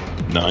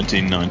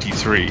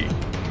 1993.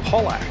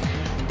 Pollack.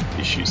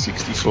 Issue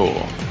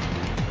 64.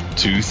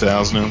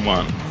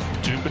 2001.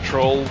 Doom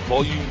Patrol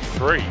Volume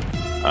 3.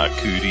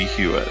 Arkudi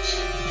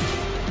Hewitt.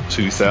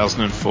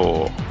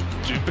 2004.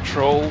 Doom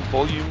Patrol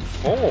Volume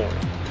 4.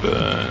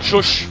 Burn.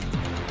 Shush.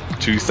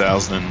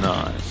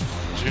 2009.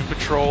 Doom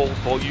Patrol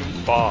Volume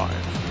 5.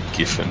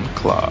 Giffen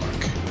Clark.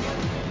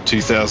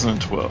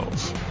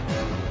 2012.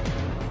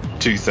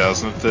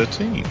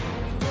 2013.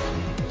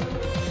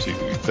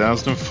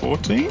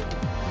 2014.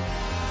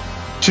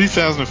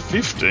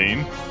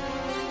 2015.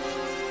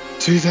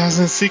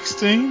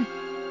 2016.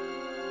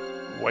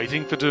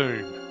 Waiting for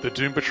Doom, the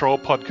Doom Patrol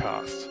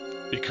podcast,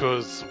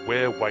 because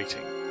we're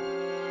waiting.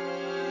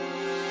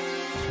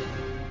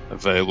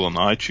 Available on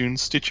iTunes,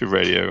 Stitcher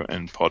Radio,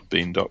 and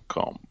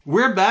Podbean.com.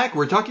 We're back.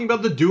 We're talking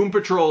about the Doom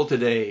Patrol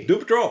today. Doom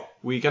Patrol.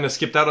 We kind of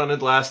skipped out on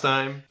it last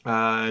time,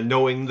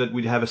 knowing that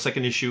we'd have a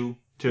second issue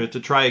to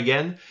try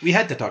again. We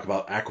had to talk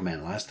about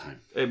Aquaman last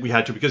time. We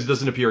had to because it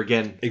doesn't appear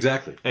again.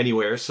 Exactly.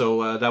 Anywhere.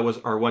 So that was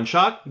our one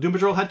shot. Doom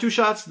Patrol had two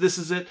shots. This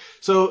is it.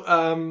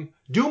 So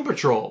Doom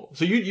Patrol.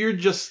 So you're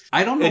just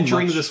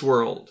entering this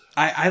world.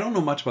 I don't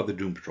know much about the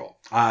Doom Patrol.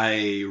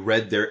 I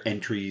read their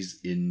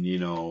entries in,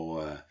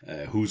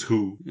 Who's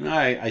Who.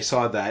 I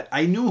saw that.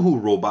 I knew who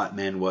Robot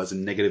Man was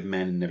and Negative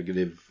Man and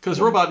Negative... Because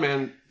Robot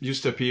Man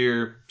used to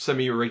appear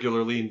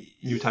semi-regularly in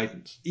New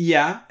Titans.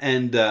 Yeah,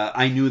 and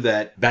I knew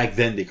that back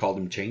then they called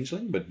him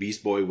Changeling, but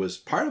Beast Boy was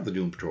part of the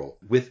Doom Patrol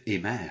with a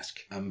mask.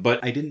 But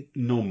I didn't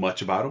know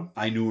much about him.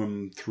 I knew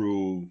him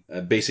through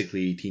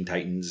basically Teen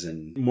Titans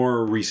and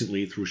more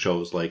recently through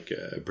shows like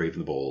Brave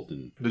and the Bold.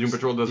 And the Doom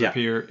Patrol does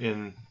appear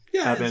in...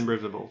 Batman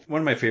Brave and the Bold.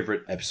 One of my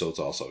favorite episodes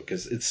also,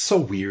 because it's so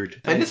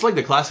weird. And it's like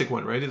the classic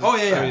one, right? Yeah.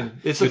 I mean,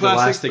 it's with the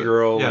classic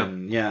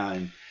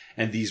Elastigirl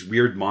and these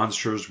weird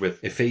monsters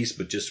with a face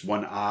but just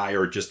one eye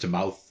or just a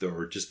mouth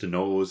or just a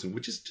nose, and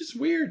which is just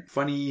weird,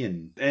 funny,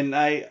 and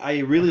I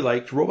really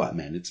liked Robot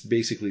Man. It's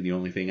basically the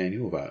only thing I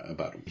knew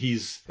about him.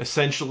 He's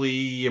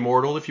essentially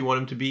immortal if you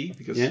want him to be,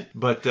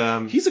 but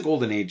he's a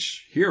Golden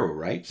Age hero,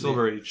 right?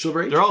 Silver Age.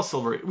 Silver Age? They're all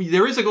Silver Age.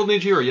 There is a Golden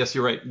Age hero. Yes,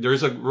 you're right. There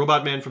is a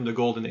Robot Man from the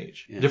Golden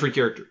Age. Yeah. Different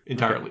character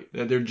entirely.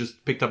 Okay. They're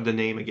just picked up the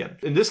name again.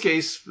 In this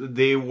case,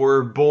 they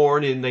were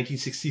born in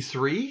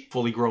 1963,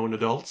 fully grown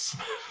adults.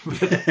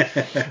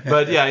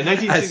 But yeah, in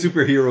as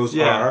superheroes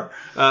are.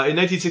 In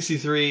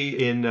 1963,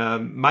 in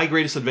My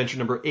Greatest Adventure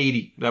number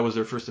 80, that was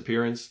their first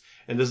appearance.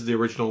 And this is the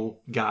original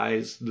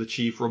guys, the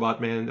Chief,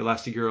 Robot Man,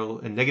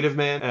 Elastigirl, and Negative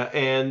Man.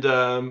 And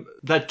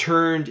that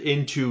turned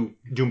into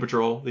Doom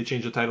Patrol. They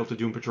changed the title to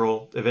Doom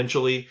Patrol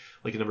eventually,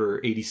 like number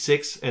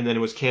 86. And then it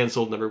was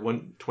canceled, number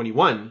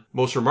 121.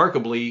 Most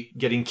remarkably,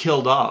 getting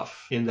killed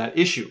off in that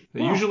issue.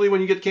 Wow. Usually when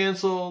you get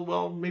canceled,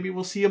 well, maybe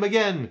we'll see him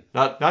again.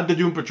 Not the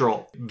Doom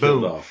Patrol.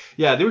 Boom. Off.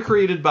 Yeah, they were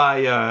created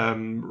by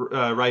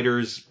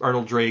writers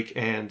Arnold Drake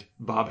and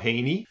Bob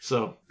Haney.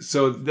 So that's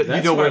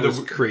where it was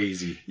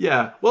crazy.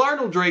 Yeah. Well,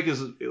 Arnold Drake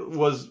is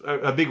was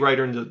a big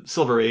writer in the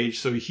Silver Age,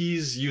 so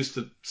he's used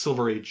to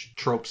Silver Age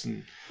tropes.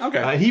 And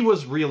he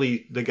was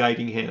really the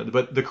guiding hand.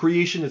 But the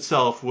creation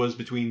itself was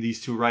between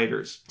these two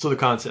writers. So the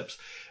concepts.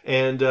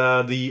 And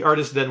the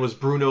artist then was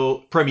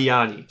Bruno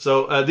Premiani.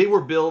 So they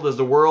were billed as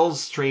the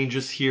world's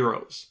strangest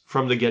heroes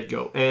from the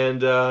get-go.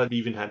 And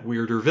even had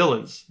weirder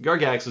villains.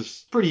 Gargax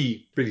is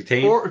pretty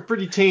tame.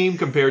 Pretty tame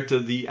compared to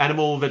the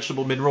animal,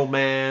 vegetable, mineral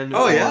man.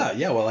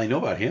 Well, I know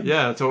about him.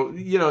 Yeah, so,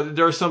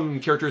 there are some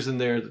characters in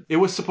there. It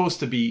was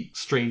supposed to be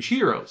strange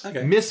heroes,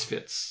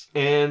 misfits.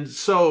 And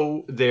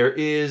so there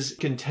is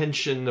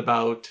contention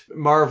about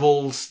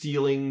Marvel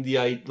stealing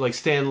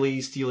Stan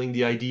Lee stealing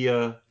the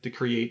idea to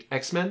create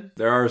X-Men.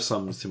 There are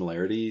some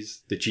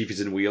similarities. The Chief is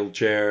in a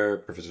wheelchair.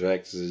 Professor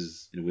X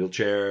is in a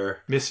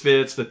wheelchair.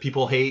 Misfits that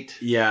people hate.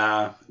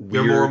 Yeah.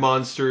 They're more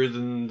monster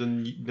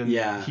than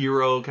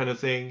hero kind of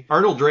thing.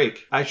 Arnold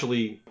Drake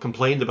actually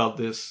complained about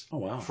this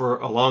for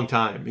a long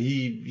time.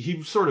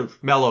 He sort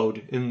of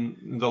mellowed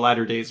in the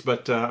latter days,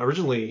 but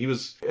originally he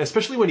was,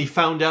 especially when he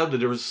found out that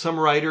there was some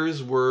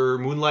writers were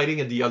moonlighting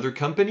at the other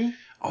company.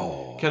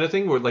 Kind of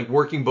thing, where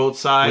working both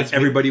sides. When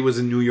everybody was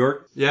in New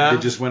York, they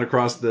just went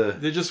across the.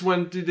 They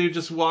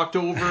just walked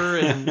over,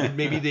 and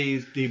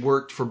maybe they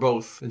worked for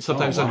both, and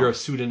sometimes under a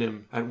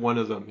pseudonym at one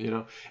of them,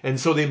 And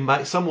so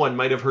someone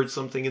might have heard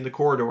something in the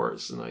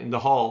corridors, in the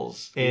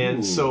halls,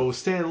 and so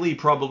Stan Lee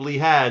probably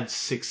had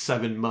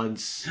 6-7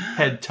 months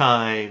head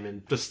time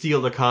and to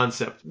steal the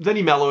concept. Then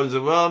he mellowed and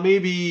said, well,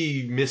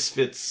 maybe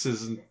Misfits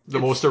isn't the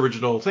most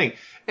original thing.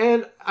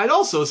 And I'd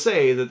also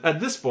say that at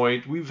this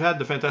point, we've had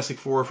the Fantastic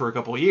Four for a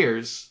couple of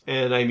years.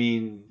 And I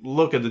mean,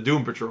 look at the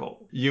Doom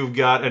Patrol. You've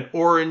got an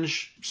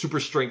orange super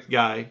strength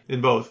guy in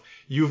both.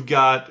 You've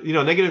got,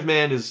 Negative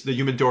Man is the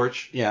Human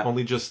Torch. Yeah.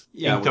 Only just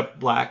inked up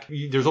black.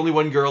 There's only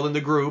one girl in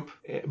the group,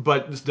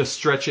 but the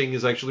stretching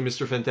is actually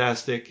Mr.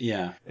 Fantastic.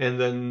 Yeah. And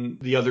then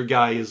the other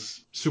guy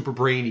is super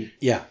brainy.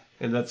 Yeah.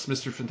 And that's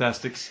Mr.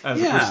 Fantastic's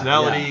as a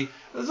personality.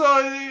 Yeah. So,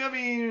 I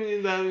mean,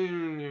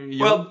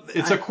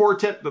 it's a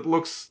quartet that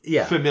looks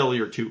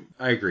familiar too.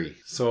 I agree.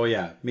 So,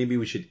 maybe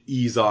we should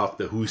ease off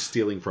the who's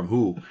stealing from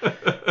who.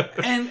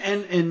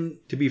 and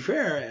to be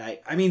fair,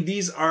 I mean,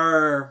 these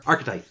are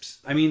archetypes.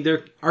 I mean,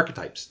 they're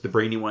archetypes. The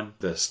brainy one,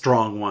 the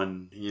strong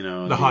one,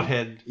 the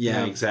hothead.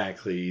 Yeah,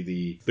 exactly.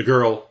 The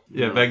girl.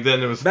 Yeah, back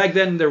then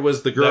there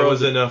was the girl. That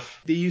was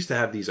enough. They used to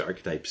have these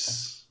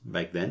archetypes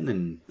back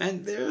then,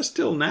 and they're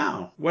still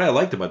now. What I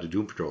liked about the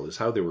Doom Patrol is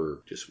how they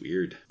were just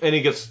weird. And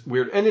it gets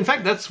weird. And in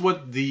fact, that's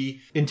what the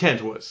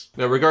intent was.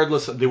 Now,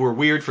 regardless, they were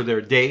weird for their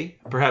day,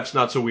 perhaps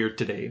not so weird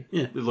today,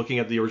 looking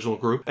at the original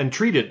group, and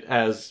treated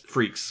as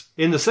freaks.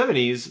 In the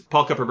 70s,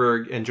 Paul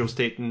Kupperberg and Joe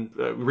Staten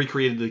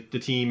recreated the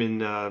team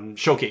in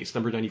Showcase,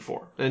 number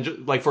 94. And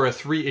for a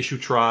 3-issue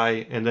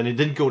try, and then it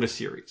didn't go to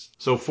series.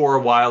 So for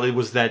a while, it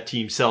was that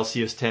team,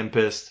 Celsius,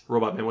 Tempest,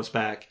 Robot Man was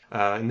back,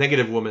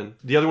 Negative Woman.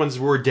 The other ones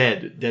were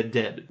dead.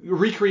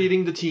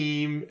 Recreating the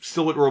team,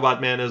 still with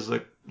Robot Man as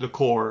the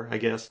core, I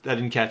guess. That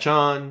didn't catch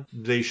on.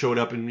 They showed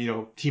up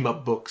in,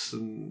 team-up books,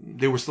 and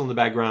they were still in the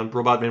background.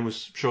 Robot Man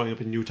was showing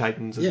up in New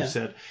Titans, as you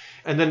said.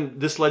 And then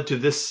this led to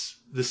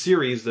the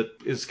series that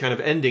is kind of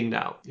ending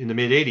now in the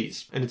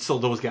mid-'80s, and it's still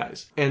those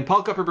guys. And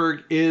Paul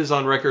Kupperberg is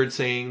on record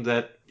saying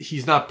that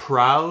he's not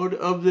proud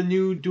of the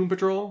new Doom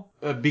Patrol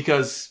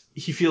because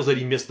he feels that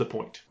he missed the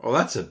point. Oh,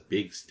 that's a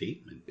big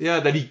statement.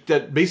 Yeah,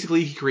 that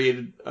basically he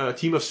created a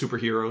team of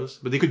superheroes,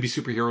 but they could be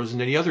superheroes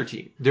in any other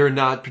team. They're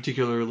not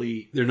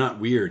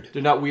weird.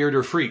 They're not weird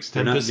or freaks.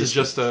 Tempest is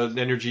just an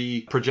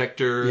energy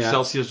projector. Yeah.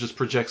 Celsius just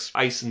projects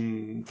ice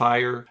and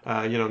fire.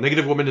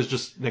 Negative Woman is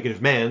just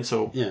Negative Man.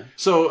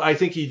 So I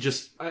think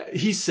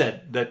he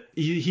said that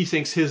he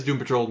thinks his Doom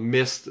Patrol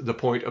missed the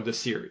point of the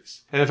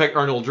series. And in fact,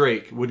 Arnold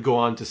Drake would go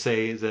on to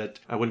say that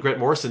when Grant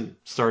Morrison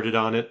started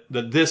on it,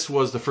 that this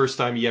was the first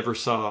time he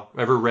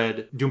ever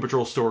read Doom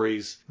Patrol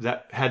stories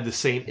that had the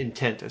same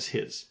intent as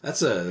his.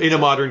 In a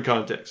modern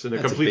context, in a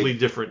completely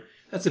different.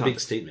 That's a big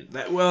statement.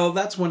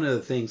 That's one of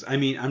the things. I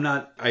mean,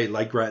 I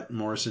like Grant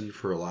Morrison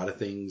for a lot of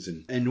things,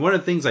 and one of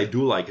the things I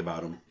do like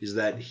about him is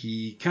that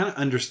he kind of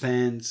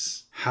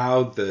understands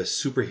how the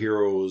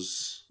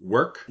superheroes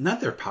work. Not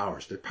their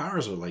powers. Their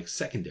powers are like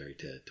secondary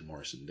to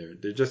Morrison.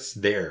 They're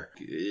just there.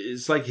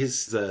 It's like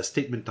his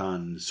statement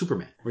on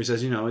Superman, where he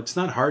says, it's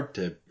not hard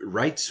to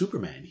write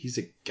Superman. He's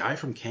a guy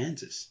from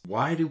Kansas.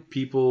 Why do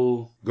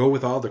people go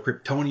with all the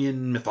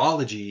Kryptonian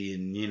mythology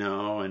and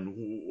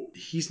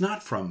he's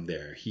not from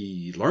there.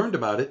 He learned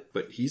about it,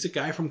 but he's a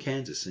guy from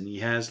Kansas, and he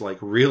has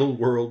real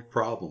world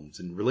problems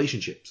and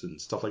relationships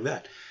and stuff like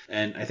that.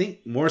 And I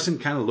think Morrison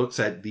kind of looks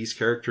at these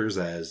characters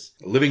as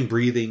living,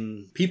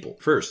 breathing people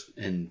first,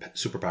 and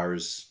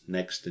superpowers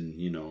next, and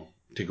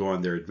to go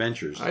on their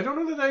adventures. I don't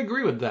know that I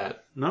agree with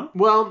that. No?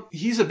 Well,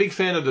 he's a big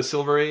fan of the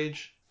Silver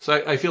Age.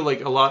 So I feel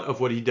like a lot of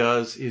what he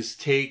does is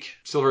take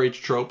Silver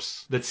Age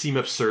tropes that seem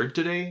absurd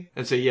today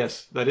and say,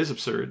 yes, that is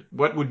absurd.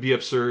 What would be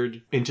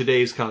absurd in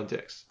today's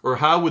context? Or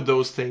how would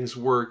those things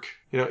work?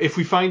 If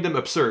we find them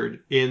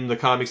absurd in the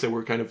comics that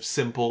were kind of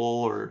simple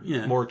or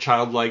more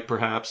childlike,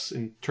 perhaps,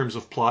 in terms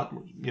of plot,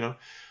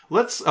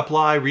 let's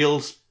apply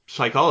real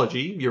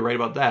psychology. You're right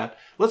about that.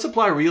 Let's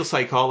apply real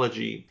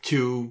psychology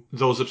to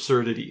those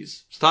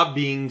absurdities. Stop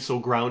being so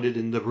grounded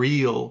in the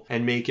real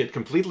and make it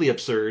completely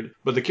absurd.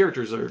 But the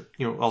characters are,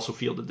 also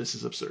feel that this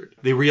is absurd.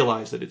 They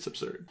realize that it's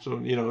absurd. So,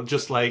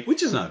 just like...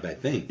 Which is not a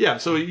bad thing. Yeah,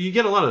 so you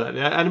get a lot of that.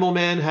 Animal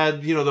Man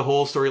had, the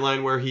whole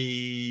storyline where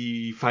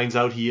he finds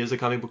out he is a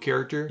comic book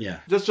character. Yeah.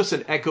 That's just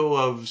an echo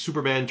of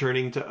Superman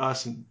turning to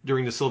us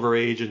during the Silver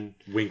Age and...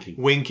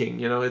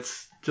 Winking.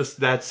 It's just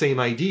that same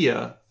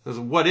idea.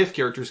 What if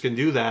characters can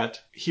do that?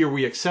 Here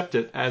we accept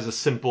it as a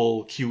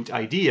simple, cute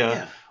idea.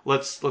 Yeah.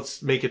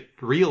 Let's make it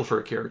real for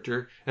a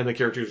character, and the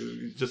character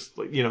just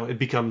it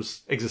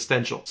becomes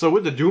existential. So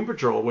with the Doom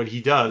Patrol, what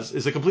he does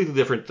is a completely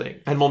different thing.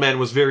 Animal Man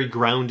was very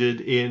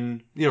grounded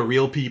in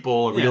real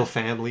people, a real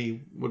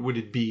family. What would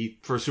it be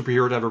for a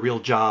superhero to have a real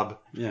job?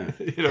 Yeah,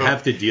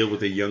 have to deal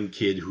with a young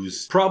kid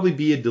who's probably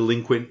be a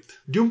delinquent.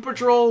 Doom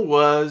Patrol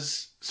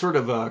was sort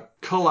of a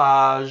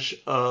collage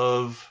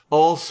of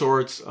all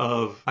sorts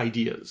of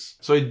ideas.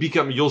 So it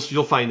become you'll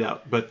find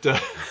out, but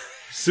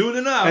soon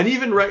enough. And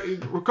even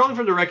Crawling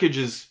from the Wreckage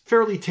is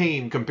fairly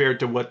tame compared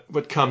to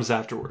what comes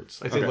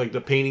afterwards. I think like The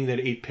Painting That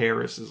Ate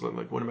Paris is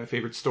like one of my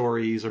favorite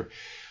stories.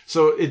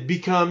 So it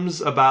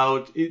becomes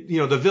about,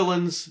 the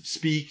villains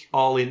speak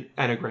all in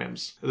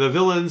anagrams. The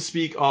villains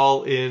speak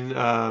all in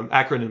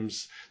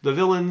acronyms. The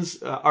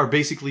villains are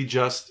basically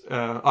just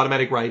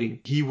automatic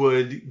writing. He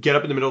would get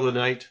up in the middle of the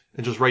night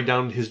and just write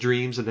down his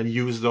dreams and then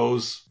use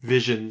those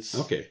visions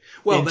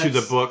into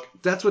the book.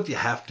 That's what you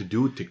have to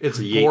do to create. It's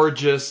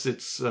gorgeous.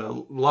 It's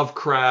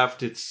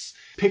Lovecraft. It's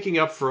picking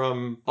up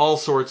from all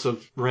sorts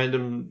of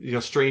random,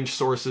 strange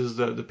sources.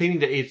 The Painting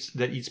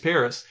That Eats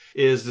Paris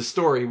is the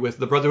story with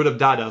the Brotherhood of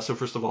Dada. So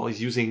first of all,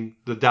 he's using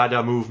the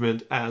Dada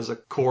movement as a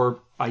core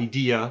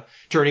idea,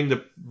 turning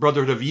the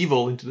Brotherhood of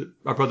Evil into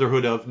a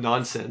Brotherhood of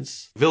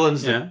Nonsense.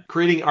 Villains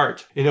creating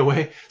art in a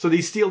way. So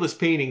they steal this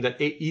painting that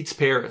eats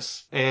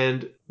Paris.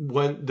 And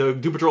when the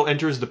Doom Patrol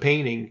enters the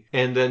painting,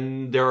 and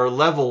then there are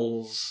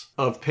levels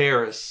of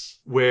Paris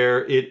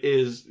where it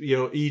is,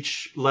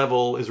 each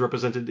level is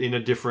represented in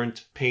a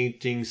different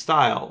painting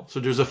style.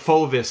 So there's a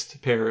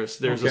Fauvist Paris,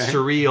 there's a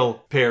surreal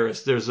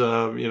Paris, there's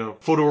a,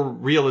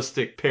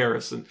 photorealistic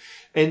Paris.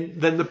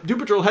 And then the Doom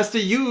Patrol has to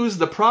use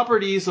the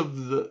properties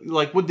of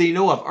what they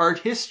know of art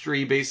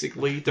history,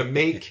 basically, to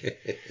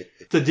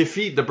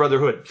defeat the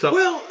Brotherhood. So,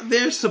 well,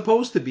 they're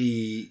supposed to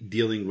be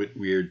dealing with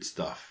weird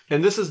stuff.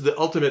 And this is the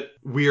ultimate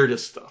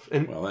weirdest stuff.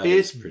 And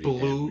it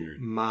blew weird.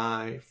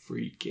 My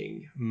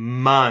freaking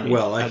mind.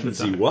 Well, I can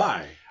see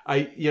why.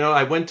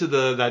 I went to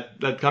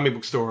that comic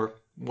book store,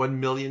 1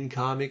 Million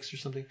Comics or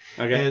something.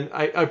 Okay. And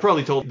I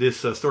probably told this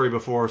story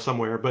before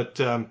somewhere, but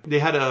they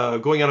had a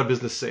going out of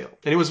business sale.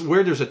 And it was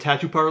where there's a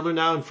tattoo parlor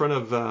now in front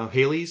of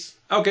Haley's.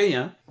 Okay,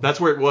 yeah. That's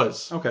where it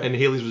was. Okay. And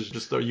Haley's was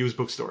just a used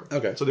bookstore.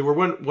 Okay. So they were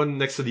one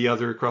next to the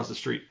other across the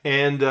street.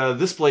 And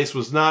this place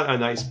was not a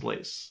nice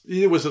place.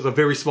 It was a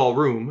very small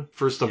room,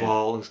 first of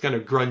all. It was kind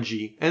of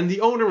grungy. And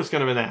the owner was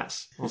kind of an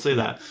ass. I'll say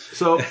that.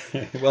 So,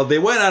 well, they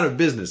went out of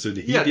business. So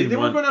they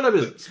weren't going out of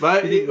business.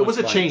 But it was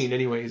a chain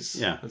anyways.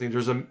 Yeah. I think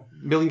there's a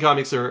Million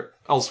Comics are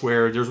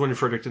elsewhere. There's one in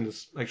Fredericton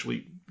that's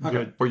actually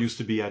good, or used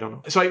to be. I don't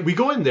know. So we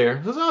go in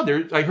there.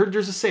 I heard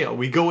there's a sale.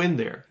 We go in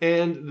there,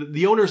 and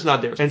the owner's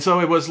not there. And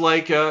so it was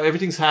like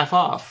everything's half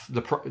off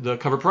the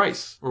cover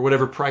price or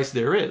whatever price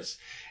there is.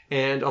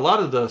 And a lot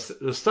of the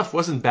stuff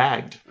wasn't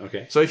bagged.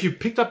 Okay. So if you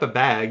picked up a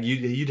bag,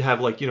 you'd have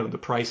the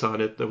price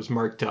on it that was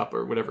marked up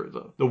or whatever,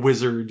 the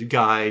Wizard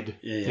Guide,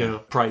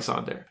 price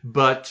on there.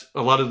 But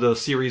a lot of the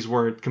series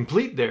weren't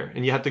complete there,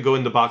 and you had to go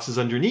in the boxes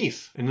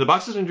underneath. And in the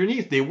boxes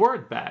underneath, they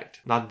weren't bagged,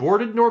 not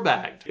boarded nor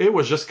bagged. It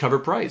was just cover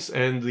price.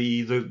 And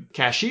the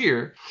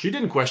cashier, she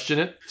didn't question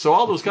it. So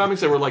all those comics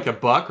that were like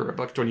 $1 or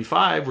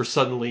 $1.25 were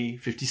suddenly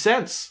 50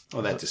 cents.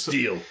 Oh, that's a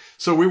steal.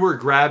 So we were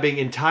grabbing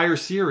entire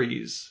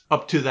series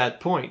up to that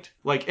point.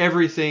 Like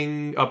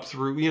everything up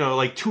through,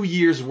 2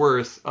 years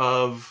worth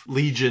of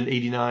Legion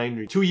 89,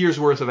 or 2 years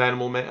worth of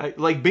Animal Man.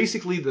 Like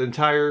basically the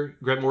entire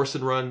Grant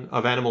Morrison run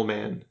of Animal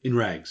Man. In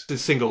rags. The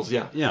singles,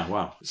 yeah. Yeah,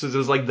 wow. So there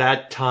was like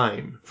that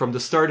time from the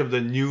start of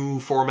the new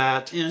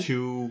format to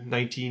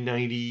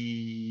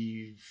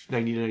 1990,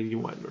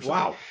 1991 or something.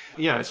 Wow.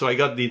 Yeah, so I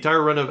got the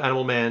entire run of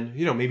Animal Man.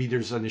 Maybe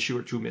there's an issue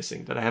or two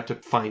missing that I have to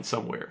find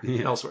somewhere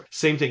elsewhere.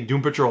 Same thing,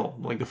 Doom Patrol.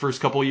 Like the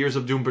first couple years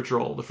of Doom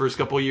Patrol. The first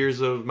couple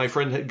years of... My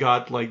friend had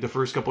got like the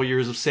first couple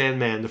years of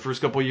Sandman. The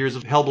first couple years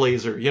of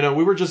Hellblazer.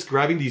 We were just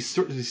grabbing these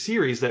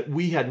series that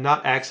we had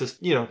not accessed.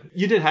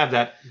 You didn't have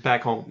that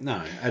back home.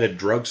 No, at a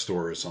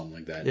drugstore or something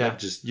like that. Yeah,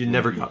 you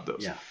never got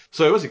those. Yeah.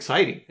 So it was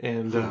exciting.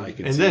 And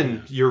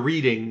then you're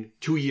reading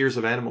 2 years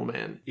of Animal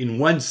Man. In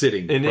one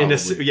sitting. In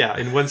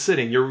one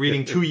sitting. You're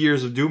reading 2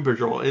 years of Doom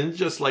Patrol. And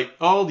just like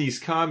all these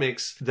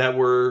comics that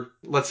were,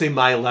 let's say,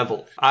 my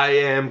level. I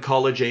am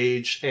college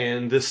age,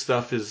 and this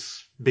stuff is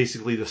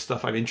basically the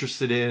stuff I'm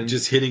interested in.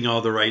 Just hitting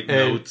all the right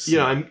notes.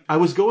 I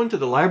was going to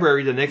the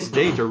library the next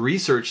day to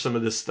research some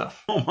of this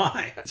stuff. Oh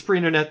my. It's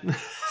pre-internet.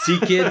 See,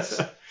 kids?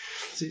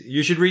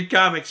 You should read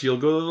comics. You'll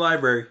go to the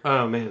library.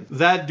 Oh man,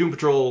 that Doom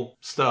Patrol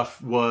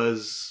stuff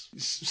was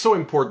so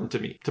important to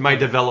me, to my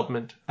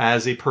development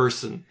as a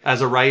person,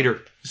 as a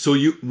writer. So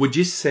would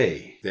you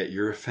say that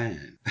you're a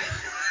fan?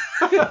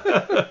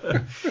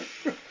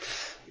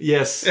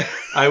 Yes,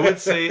 I would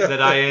say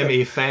that I am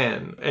a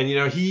fan. And,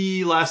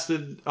 he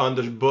lasted on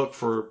the book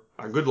for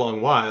a good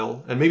long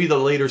while, and maybe the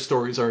later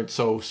stories aren't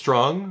so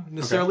strong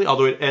necessarily,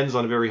 although it ends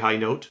on a very high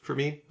note for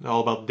me.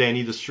 All about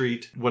Danny the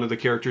Street, one of the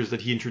characters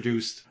that he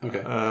introduced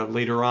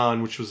later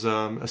on, which was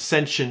a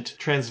sentient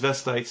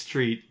transvestite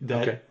street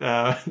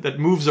that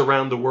moves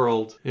around the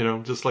world,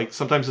 just like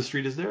sometimes the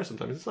street is there,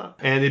 sometimes it's not.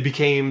 And it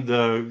became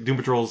the Doom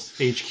Patrol's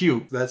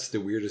HQ. That's the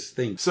weirdest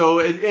thing. So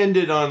it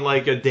ended on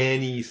like a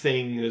Danny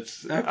thing.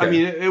 I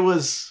mean, there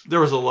was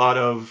a lot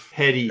of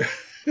heady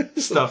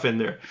stuff in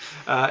there.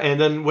 And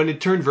then when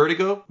it turned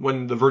Vertigo,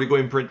 when the Vertigo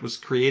imprint was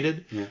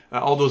created,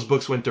 all those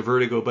books went to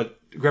Vertigo, but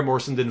Grant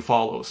Morrison didn't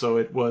follow. So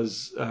it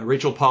was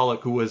Rachel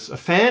Pollack, who was a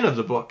fan of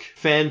the book,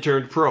 fan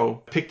turned pro,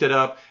 picked it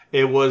up.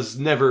 It was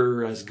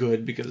never as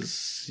good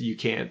because you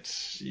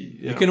can't...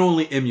 You can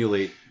only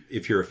emulate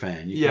if you're a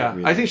fan.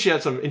 I think she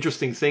had some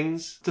interesting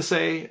things to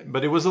say,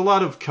 but it was a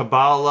lot of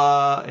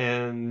Kabbalah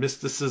and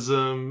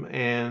mysticism,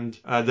 and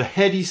the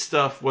heady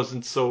stuff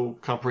wasn't so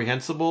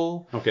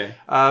comprehensible. Okay.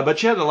 But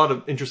she had a lot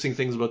of interesting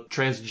things about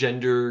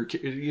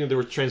transgender, there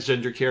were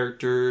transgender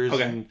characters.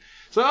 Okay. And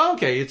so,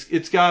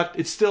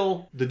 it's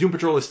still, the Doom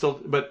Patrol is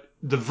still, but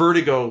the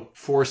Vertigo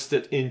forced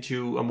it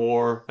into a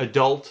more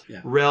adult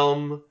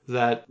realm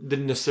that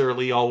didn't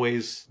necessarily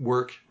always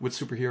work with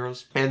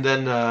superheroes. And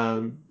then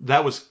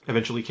that was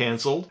eventually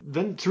canceled.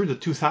 Then through the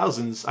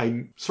 2000s,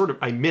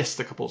 I missed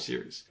a couple of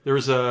series. There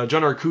was a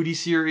John Arcudi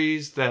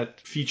series that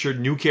featured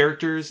new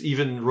characters.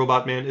 Even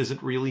Robot Man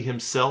isn't really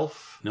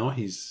himself. No,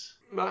 he's...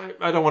 I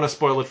don't want to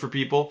spoil it for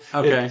people.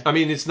 Okay.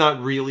 It's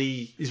not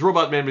really... He's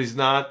Robot Man, but he's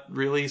not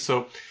really,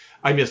 so...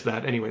 I missed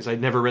that. Anyways, I'd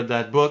never read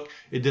that book.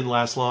 It didn't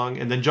last long.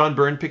 And then John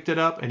Byrne picked it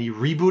up and he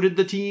rebooted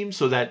the team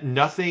so that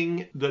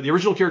the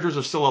original characters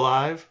are still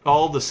alive.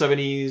 All the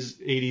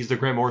 70s, 80s, the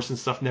Grant Morrison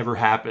stuff never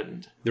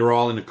happened. They were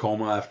all in a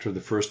coma after the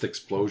first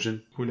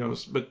explosion. Who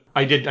knows? But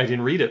I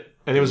didn't read it.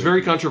 And it was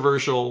very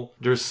controversial.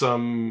 There's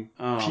some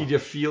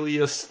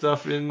pedophilia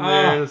stuff in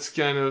there. It's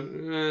kind of...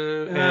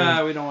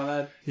 we don't want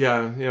that.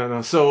 Yeah,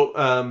 no. So,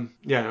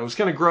 it was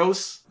kind of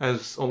gross,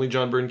 as only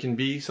John Byrne can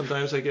be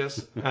sometimes, I guess.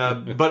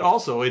 But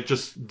also, it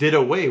just did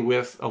away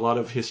with a lot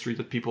of history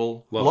that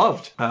people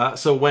loved.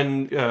 So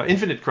when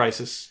Infinite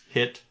Crisis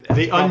hit,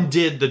 they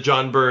undid the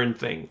John Byrne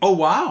thing. Oh,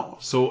 wow.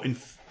 So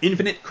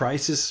Infinite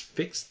Crisis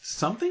fixed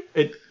something?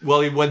 It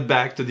went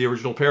back to the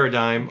original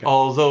paradigm,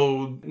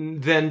 although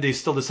then they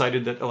still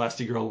decided that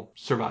Elastigirl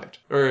survived,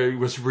 or it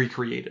was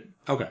recreated.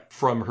 Okay.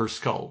 From her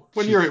skull.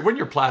 When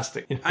you're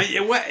plastic.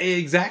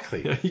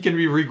 Exactly. You can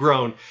be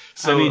regrown.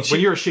 So when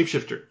you're a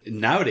shapeshifter.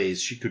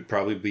 Nowadays, she could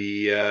probably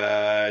be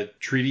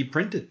 3D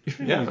printed.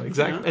 Yeah,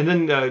 exactly. And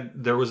then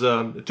there was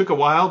it took a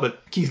while,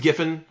 but Keith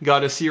Giffen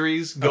got a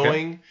series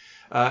going. Okay.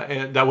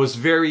 And that was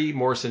very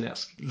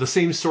Morrison-esque. The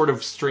same sort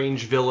of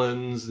strange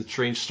villains, the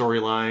strange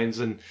storylines,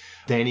 and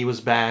Danny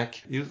was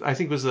back. I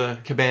think it was a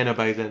Cabana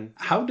by then.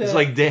 It's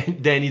like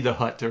Danny the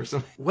Hutt or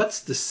something.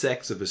 What's the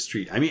sex of a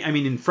street? I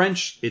mean, in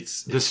French,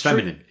 it's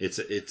feminine. It's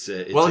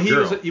a girl.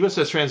 He was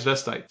a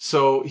transvestite,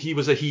 so he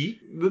was a he.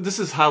 This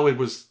is how it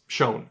was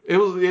shown.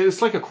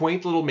 It's like a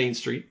quaint little main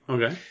street.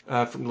 Okay.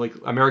 From like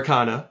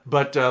Americana,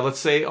 but let's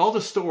say all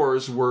the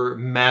stores were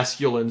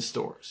masculine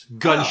stores,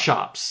 gun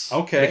shops,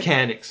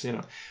 mechanics,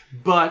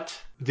 but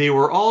they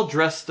were all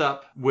dressed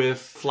up with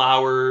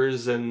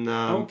flowers and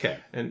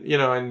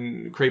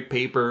and crepe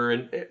paper,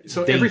 and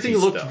so dainty everything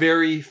looked stuff.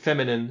 Very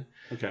feminine.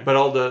 Okay. But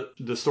all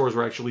the stores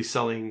were actually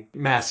selling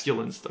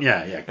masculine stuff.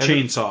 Yeah.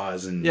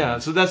 Chainsaws and... Yeah,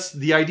 so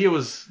the idea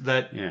was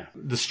that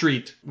the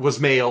street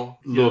was male.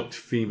 Looked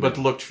female. But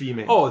looked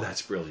female. Oh,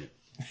 that's brilliant.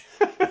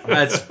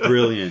 That's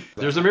brilliant.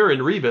 There's a mirror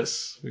in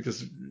Rebus,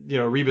 because,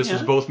 Rebus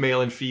was both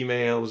male and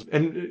female.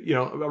 And,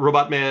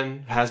 Robot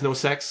Man has no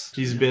sex.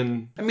 He's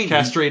been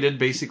castrated,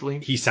 basically.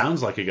 He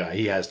sounds like a guy.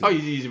 He has no...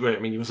 he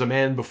was a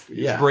man before.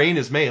 His brain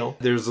is male.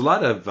 There's a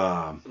lot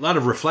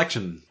of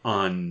reflection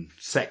on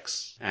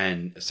sex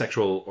and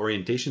sexual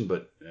orientation,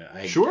 but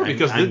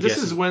because this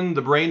is when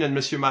the Brain and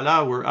Monsieur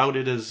Malat were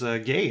outed as a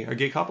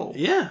gay couple.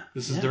 Yeah.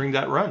 This is during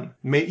that run.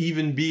 May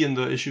even be in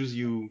the issues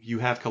you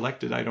have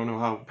collected. I don't know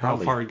how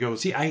far it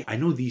goes. See, I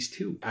know these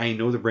two. I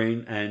know the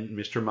Brain and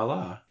Mr.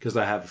 Malat because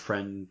I have a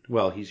friend.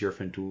 Well, he's your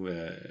friend too,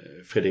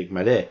 Frédéric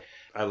Malet.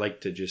 I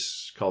like to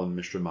just call him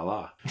Mr.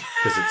 Malat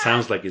because it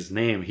sounds like his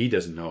name. He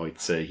doesn't know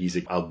he's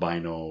an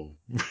albino.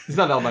 He's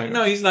not albino.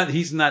 No, he's not.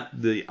 He's not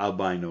the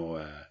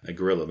albino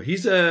gorilla. But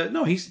he's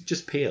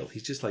just pale.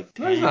 He's just like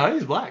tan. No, he's not.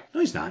 He's black. No,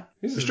 he's not.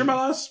 Mr.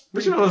 Malat's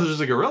just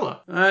a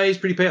gorilla. He's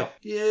pretty pale.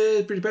 Yeah,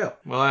 he's pretty pale.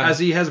 Well, as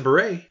he has a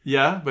beret.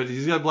 Yeah, but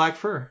he's got black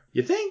fur.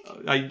 You think?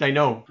 I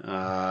know.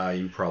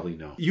 You probably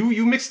know.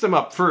 You mixed them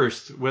up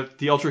first with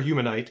the Ultra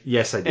Humanite.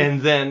 Yes, I did.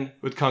 And then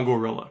with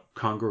Kongorilla.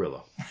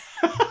 Kongorilla.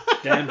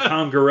 Damn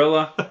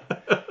Kongorilla.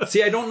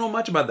 See, I don't know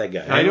much about that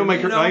guy. I know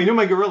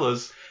my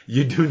gorillas.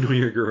 You do know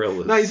your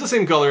gorillas. No, he's the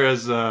same color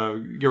as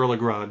Gorilla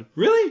Grodd.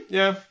 Really?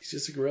 Yeah. He's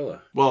just a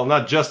gorilla. Well,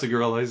 not just a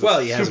gorilla. He's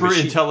he has super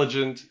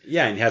intelligent.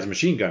 Yeah, and he has a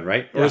machine gun,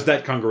 right? Or Yeah. is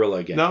that Kongorilla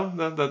again?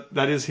 No,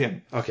 that is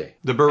him. Okay.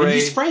 The beret. And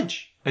he's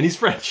French. He's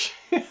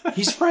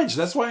French.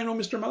 That's why I know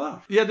Mr.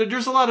 Malaf. Yeah,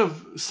 there's a lot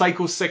of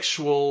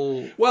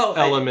psychosexual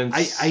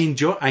elements I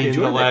enjoy in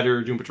the that.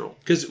 latter Doom Patrol.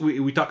 Because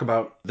we talk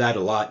about that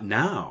a lot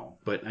now.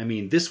 But, I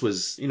mean, this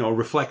was,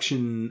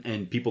 reflection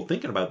and people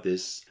thinking about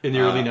this. In the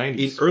early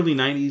 90s. In early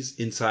 90s,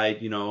 inside,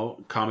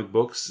 comic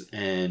books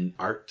and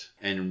art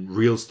and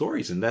real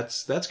stories. And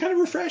that's kind of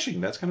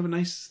refreshing. That's kind of a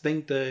nice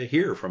thing to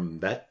hear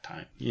from that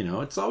time.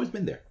 It's always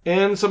been there.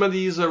 And some of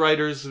these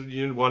writers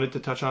wanted to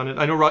touch on it.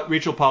 I know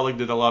Rachel Pollack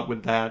did a lot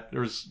with that.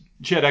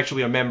 She had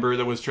actually a member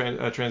that was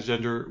a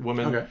transgender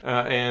woman. Okay.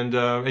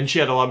 And she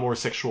had a lot more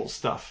sexual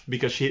stuff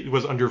because she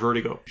was under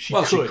Vertigo. She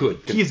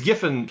could. Keith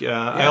Giffen,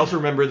 I also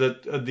remember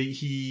that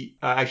he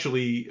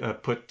actually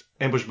put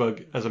Ambush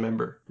Bug as a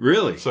member.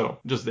 Really? So,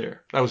 just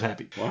there. I was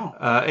happy. Wow.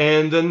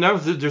 And then now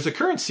there's a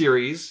current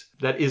series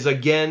that is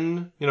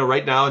again,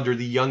 right now under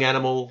the Young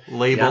Animal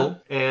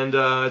label. Yeah. And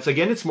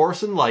it's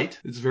Morrison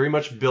Light. It's very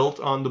much built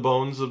on the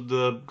bones of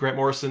the Grant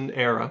Morrison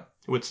era,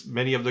 with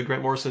many of the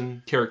Grant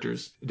Morrison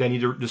characters. Danny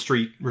the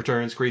Street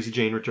returns, Crazy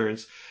Jane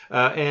returns.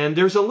 And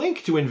there's a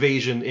link to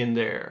Invasion in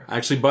there. I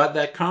actually bought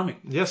that comic.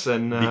 Yes,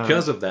 and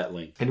because of that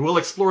link. And we'll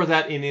explore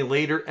that in a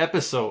later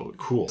episode.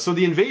 Cool. So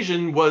the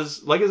Invasion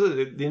was, like I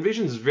said, the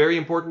Invasion is very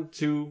important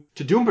to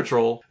Doom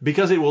Patrol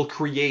because it will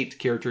create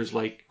characters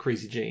like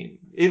Crazy Jane.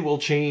 It will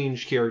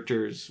change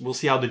characters. We'll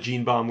see how the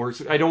Gene Bomb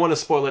works. I don't want to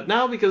spoil it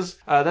now because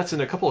that's in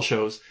a couple of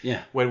shows.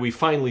 Yeah. When we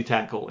finally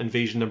tackle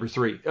Invasion number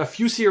 3. A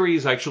few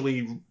series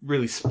actually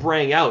really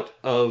sprang out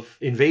of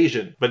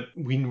Invasion, but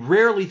we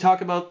rarely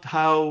talk about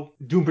how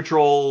Doom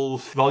Patrol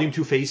Volume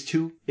 2 Phase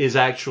 2 is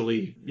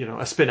actually,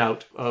 a spin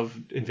out of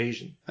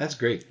Invasion. That's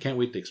great. Can't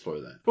wait to explore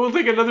that. We'll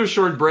take another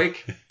short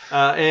break.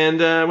 And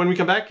when we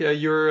come back,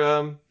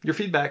 your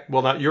feedback,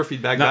 well, not your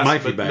feedback. Not my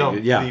feedback. No,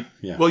 yeah.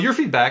 Well, your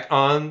feedback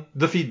on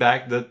the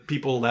feedback that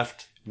people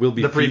left will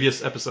be the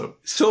previous episode.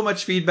 So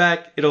much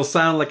feedback, it'll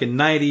sound like a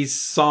 90s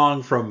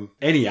song from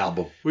any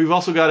album. We've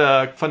also got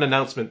a fun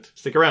announcement.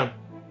 Stick around.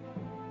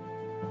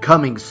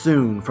 Coming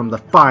soon from the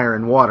Fire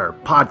and Water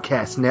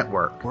Podcast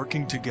Network.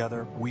 Working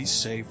together, we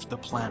saved the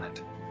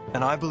planet.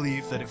 And I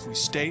believe that if we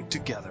stayed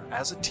together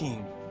as a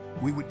team,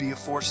 we would be a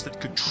force that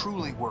could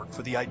truly work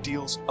for the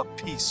ideals of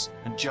peace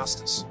and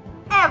justice.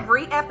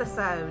 Every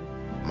episode.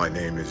 My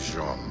name is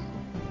Jean.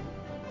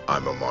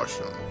 I'm a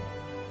Martian.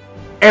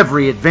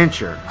 Every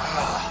adventure.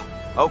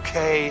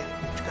 Okay,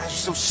 you guys are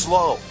so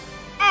slow.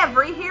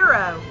 Every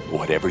hero.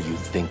 Whatever you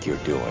think you're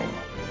doing,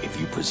 if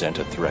you present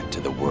a threat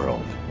to the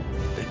world,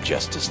 the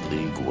Justice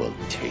League will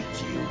take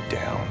you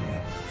down.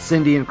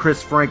 Cindy and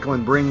Chris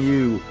Franklin bring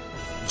you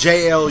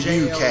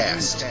JLU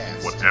Cast.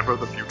 Whatever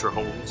the future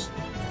holds,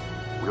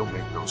 we'll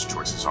make those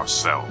choices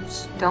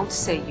ourselves. Don't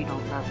say you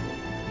don't love me.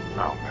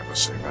 I'll never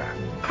say that.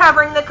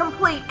 Covering the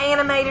complete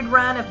animated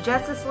run of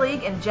Justice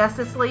League and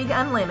Justice League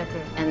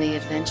Unlimited. And the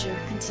adventure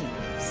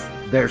continues.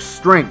 There's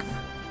strength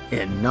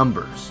in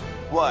numbers.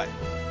 What?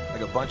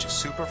 Like a bunch of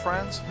super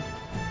friends?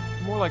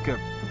 More like a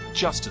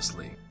Justice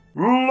League.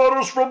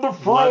 Letters from the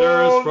front.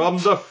 Letters from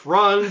the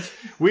front.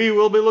 We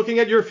will be looking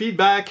at your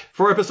feedback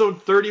for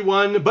episode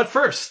 31. But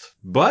first,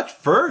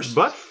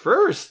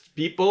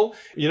 people,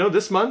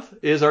 this month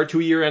is our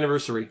 2-year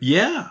anniversary.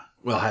 Yeah.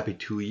 Well, happy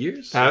 2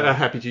 years.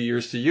 Happy 2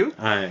 years to you.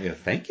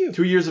 Thank you.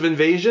 2 years of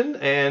Invasion,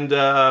 and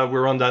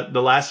we're on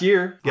the last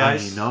year,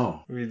 guys. I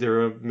know.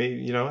 There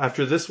are,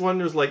 after this one,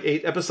 there's like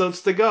 8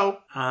 episodes to go.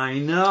 I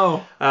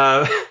know.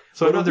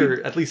 So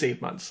another at least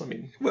 8 months. I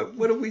mean, what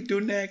do we do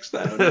next?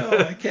 I don't know.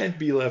 I can't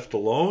be left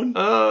alone.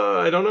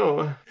 I don't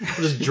know.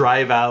 Just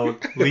drive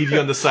out, leave you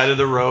on the side of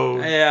the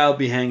road. Yeah, I'll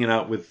be hanging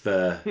out with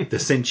the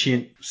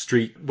sentient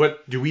street.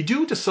 What do we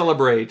do to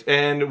celebrate?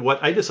 And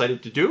what I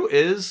decided to do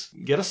is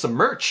get us some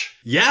merch.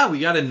 Yeah, we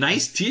got a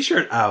nice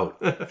T-shirt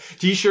out.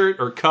 T-shirt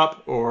or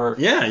cup or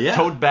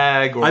tote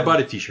bag or I bought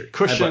a T-shirt.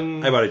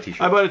 Cushion. I bought a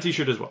T-shirt. I bought a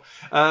T-shirt as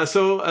well.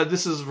 So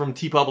this is from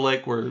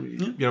TeePublic, where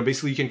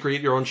basically you can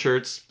create your own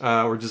shirts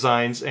or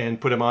designs and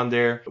put them on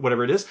there,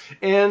 whatever it is.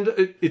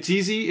 And it's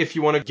easy if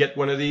you want to get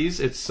one of these.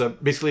 It's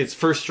basically it's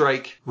First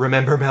Strike,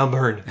 Remember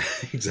Melbourne.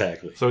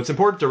 Exactly. So it's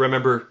important to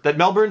remember that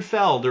Melbourne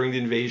fell during the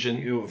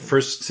invasion.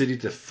 First city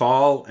to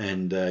fall,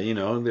 and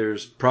they're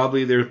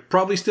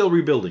probably still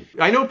rebuilding.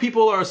 I know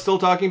people are still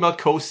talking about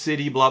Coast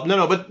City, blah.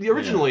 No, but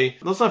originally,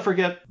 let's not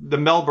forget the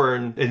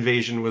Melbourne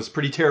invasion was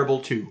pretty terrible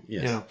too.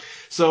 Yes.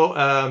 So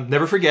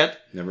never forget.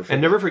 Never forget.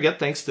 And never forget,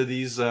 thanks to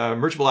these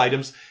merchable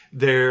items,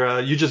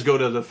 You just go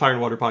to the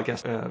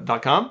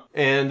fireandwaterpodcast.com,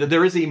 and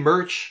there is a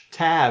merch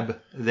tab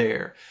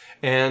there.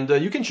 And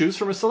you can choose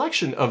from a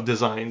selection of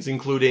designs,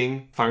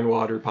 including Fire and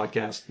Water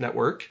Podcast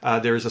Network.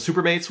 There's a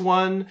Supermates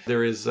one.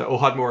 There is Oh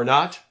Hot More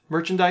Not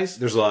merchandise.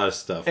 There's a lot of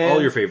stuff.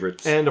 All your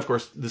favorites. And, of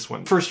course, this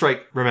one. First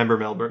Strike, Remember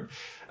Melbourne.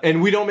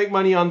 And we don't make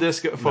money on this,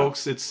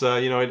 folks. No. It's,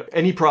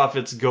 any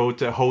profits go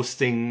to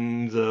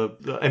hosting the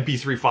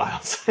MP3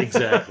 files.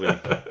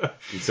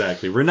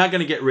 Exactly. We're not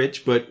going to get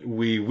rich, but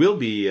we will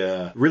be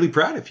really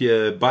proud if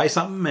you buy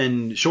something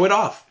and show it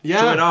off. Yeah.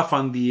 Show it off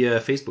on the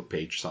Facebook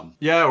page or something.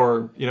 Yeah,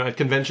 or, at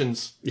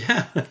conventions.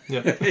 Yeah.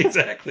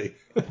 Exactly.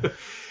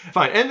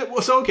 Fine. And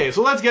so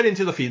let's get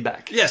into the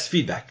feedback. Yes,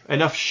 feedback.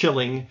 Enough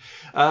shilling.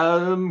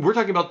 We're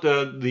talking about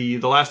the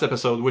last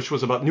episode, which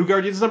was about New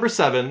Guardians number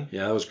 7.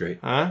 Yeah, that was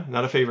great.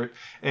 Not a favorite.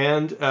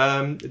 And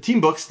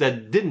team books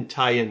that didn't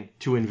tie in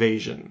to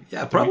Invasion.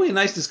 Yeah, probably a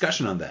nice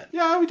discussion on that.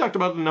 Yeah, we talked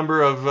about a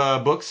number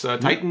of books.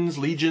 Titans,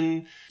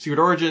 Legion,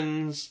 Secret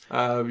Origins,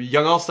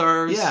 Young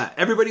All-Stars. Yeah,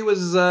 everybody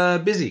was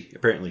busy,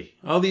 apparently.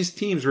 All these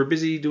teams were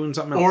busy doing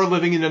something else. Or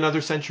living in another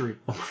century.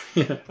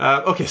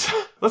 Okay,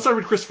 so let's start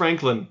with Chris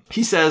Franklin.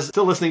 He says,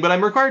 still listening, but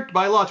I'm required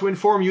by law to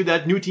inform you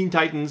that New Teen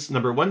Titans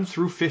number 1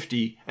 through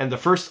 50 and the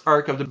first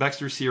arc of the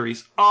Baxter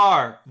series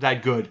are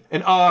that good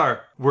and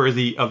are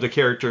worthy of the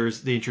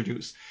characters they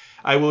introduce.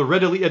 I will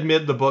readily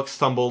admit the book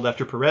stumbled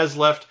after Perez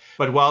left,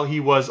 but while he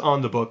was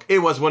on the book, it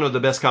was one of the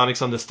best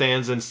comics on the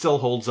stands and still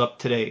holds up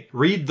today.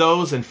 Read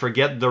those and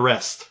forget the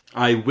rest.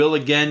 I will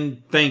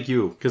again, thank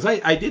you, because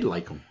I did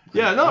like them.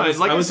 Yeah, no,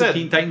 I was said, a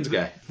Teen Titans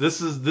guy.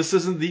 This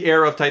isn't the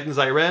era of Titans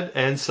I read,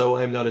 and so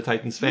I'm not a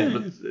Titans fan.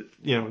 But,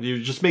 you're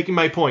just making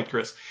my point,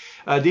 Chris.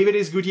 David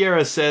Ace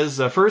Gutierrez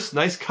says, first,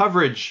 nice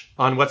coverage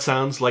on what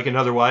sounds like an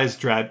otherwise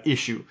drab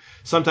issue.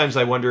 Sometimes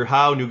I wonder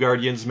how New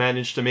Guardians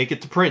managed to make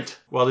it to print.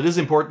 While it is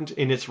important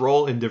in its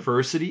role in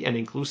diversity and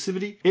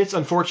inclusivity, it's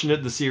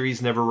unfortunate the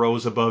series never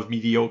rose above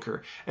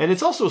mediocre. And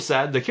it's also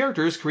sad the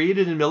characters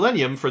created in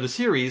Millennium for the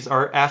series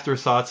are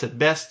afterthoughts at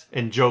best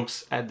and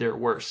jokes at their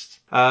worst.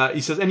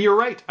 He says, and you're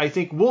right, I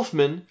think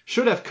Wolfman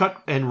should have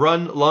cut and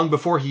run long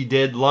before he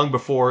did, long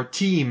before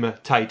Team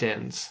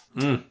Titans.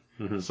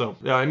 Mm-hmm. So,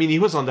 he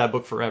was on that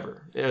book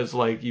forever. It was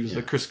like he was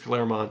the Chris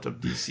Claremont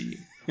of DC.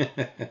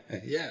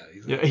 Yeah.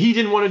 He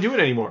didn't want to do it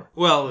anymore.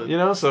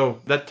 Well, so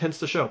that tends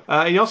to show.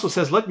 He also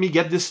says, let me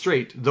get this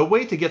straight. The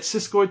way to get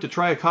Siskoid to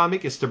try a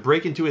comic is to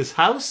break into his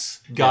house?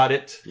 Got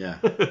it. Yeah.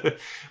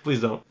 Please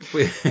don't.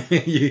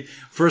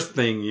 First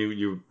thing,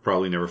 you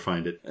probably never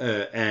find it.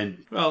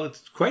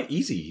 It's quite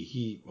easy.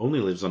 He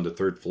only lives on the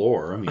 3rd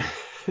floor.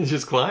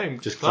 Just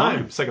climb.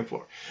 Second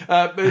floor.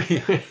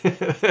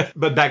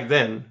 But back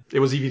then, it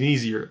was even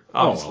easier,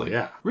 obviously. Oh,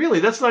 yeah. Really,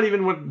 that's not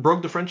even what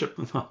broke the friendship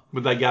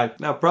with that guy.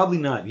 No, probably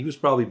not. He was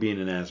probably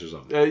being an ass or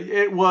something.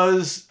 It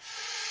was...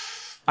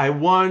 I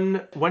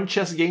won one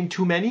chess game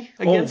too many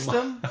against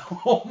him.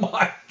 Oh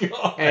my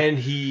God. And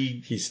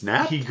he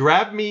snapped? He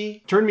grabbed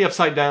me, turned me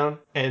upside down,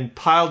 and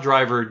pile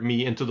drivered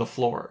me into the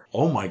floor.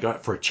 Oh my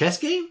God. For a chess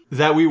game?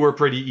 That we were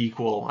pretty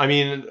equal.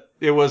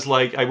 It was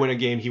like I win a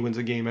game, he wins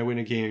a game, I win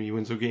a game, he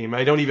wins a game.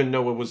 I don't even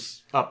know what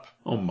was up.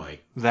 Oh my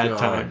that God.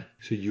 time.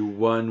 So you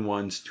won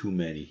once too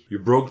many. You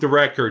broke the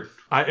record.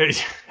 I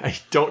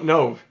don't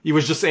know. He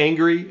was just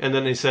angry, and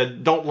then they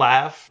said, don't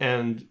laugh,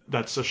 and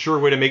that's a sure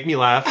way to make me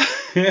laugh.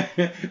 Wait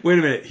a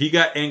minute. He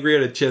got angry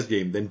at a chess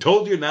game, then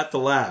told you not to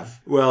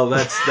laugh. Well,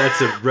 that's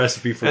a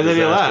recipe for disaster. And then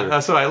he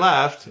laughed. So I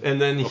laughed,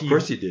 and then Of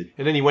course you did.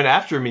 And then he went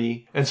after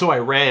me, and so I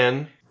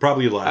ran.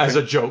 Probably laughing. As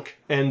a joke.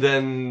 And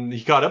then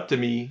he got up to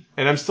me,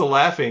 and I'm still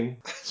laughing.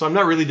 So I'm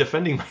not really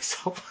defending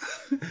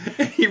myself.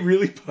 He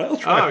really piled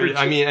driver.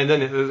 And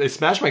then it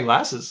smashed my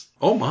glasses.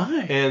 Oh,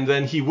 my. And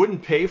then he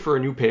wouldn't pay for a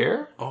new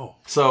pair. Oh.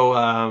 So,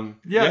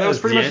 that was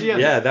pretty much the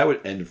end. Yeah, that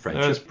would end a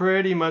friendship. That was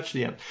pretty much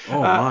the end.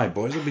 Oh, my.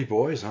 Boys will be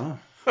boys, huh?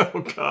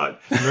 Oh, God.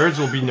 Nerds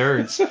will be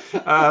nerds.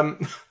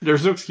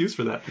 There's no excuse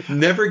for that.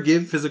 Never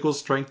give physical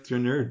strength to a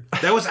nerd.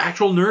 That was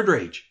actual nerd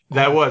rage.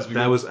 That was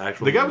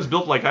actual. The guy was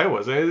built like I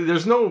was.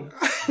 There's no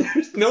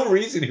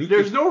reason.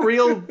 There's no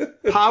real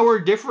power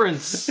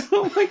difference.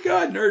 Oh my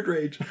God, nerd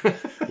rage.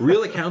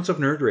 Real accounts of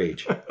nerd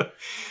rage.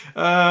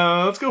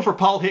 Let's go for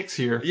Paul Hicks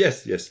here.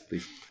 Yes,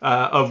 please.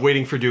 Of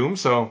Waiting for Doom.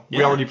 So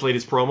we already played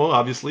his promo,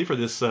 obviously, for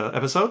this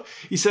episode.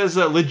 He says,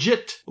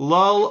 legit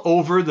lull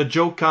over the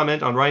joke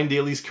comment on Ryan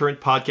Daly's current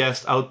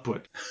podcast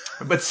output.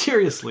 But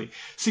seriously,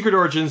 Secret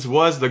Origins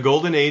was the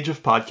golden age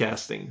of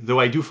podcasting, though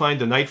I do find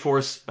the Night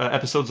Force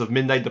episodes of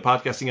Midnight the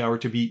Podcasting Hour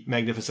to be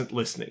magnificent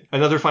listening.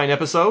 Another fine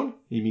episode.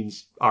 He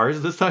means ours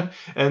this time.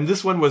 And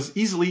this one was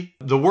easily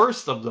the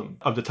worst of them,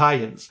 of the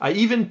tie-ins. I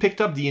even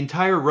picked up the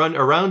entire run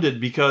around it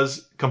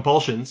because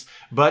compulsions,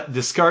 but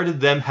discarded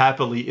them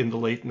happily in the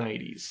late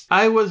 90s.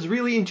 I was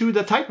really into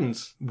the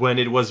Titans when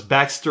it was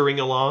backstirring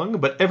along,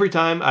 but every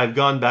time I've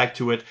gone back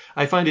to it,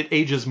 I find it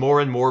ages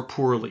more and more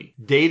poorly.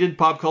 Dated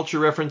pop culture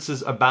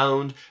references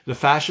abound, the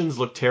fashions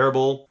look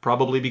terrible,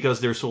 probably because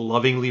they're so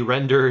lovingly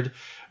rendered.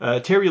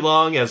 Terry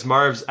Long as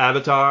Marv's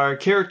avatar.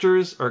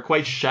 Characters are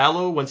quite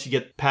shallow once you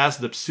get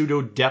past the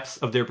pseudo depths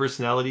of their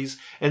personalities,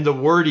 and the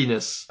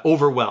wordiness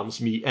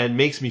overwhelms me and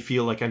makes me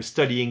feel like I'm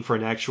studying for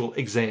an actual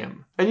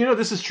exam. And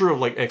this is true of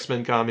like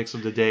X-Men comics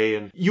of the day,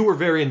 and you were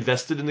very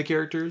invested in the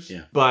characters,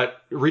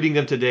 but reading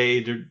them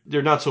today,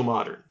 they're not so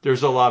modern.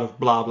 There's a lot of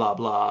blah, blah,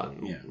 blah,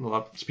 and a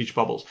lot of speech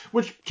bubbles,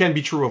 which can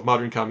be true of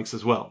modern comics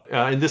as well.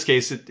 In this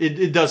case,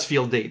 it does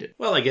feel dated.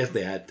 Well, I guess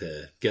they had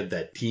to get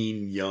that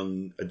teen,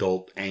 young,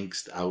 adult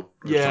angst out.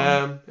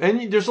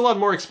 And there's a lot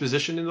more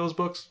exposition in those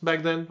books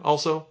back then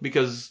also,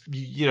 because,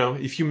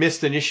 if you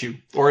missed an issue,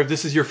 or if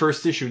this is your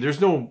first issue, there's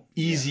no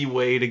easy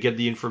way to get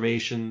the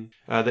information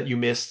that you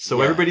missed.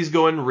 So everybody's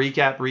going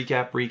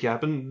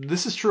recap. And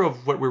this is true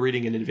of what we're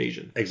reading in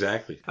Invasion.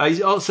 Exactly.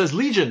 He also says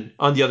Legion,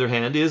 on the other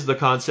hand, is the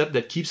concept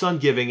that keeps on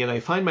giving, and I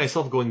find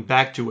myself going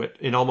back to it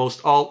in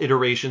almost all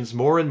iterations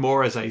more and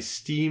more as I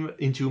steam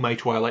into my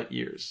twilight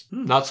years.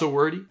 Not so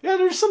wordy? Yeah,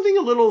 there's something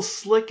a little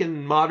slick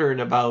and modern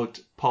about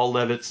Paul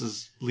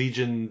Levitz's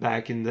Legion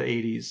back in the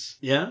 80s.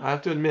 Yeah. I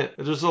have to admit,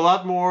 there's a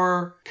lot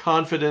more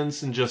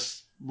confidence in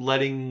just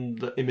letting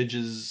the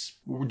images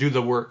do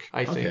the work,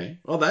 I think. Okay.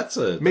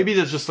 Well, maybe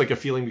there's just like a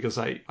feeling because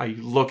I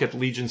look at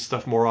Legion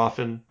stuff more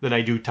often than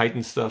I do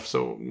Titan stuff,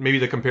 so maybe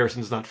the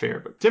comparison's not fair.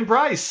 But Tim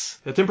Price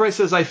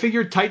says, I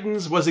figured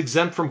Titans was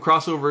exempt from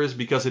crossovers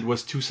because it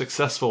was too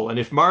successful, and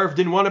if Marv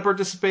didn't want to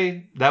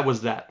participate, that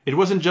was that. It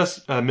wasn't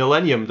just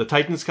Millennium. The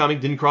Titans comic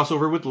didn't cross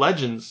over with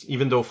Legends,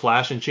 even though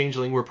Flash and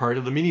Changeling were part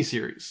of the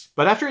miniseries.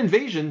 But after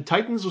Invasion,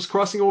 Titans was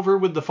crossing over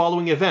with the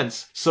following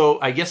events, so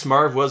I guess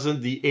Marv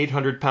wasn't the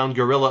 800-pound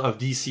gorilla of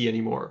DC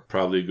anymore.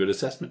 Probably a good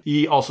assessment.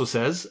 He also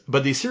says,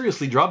 but they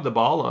seriously dropped the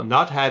ball on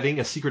not having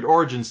a Secret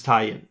Origins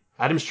tie-in.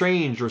 Adam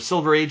Strange or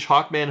Silver Age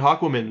Hawkman,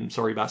 Hawkwoman.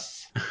 Sorry,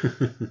 Bus.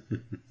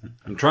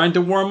 I'm trying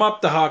to warm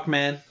up the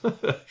Hawkman.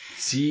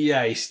 See,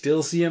 I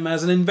still see him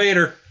as an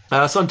invader.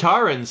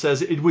 Sontaran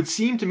says, it would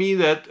seem to me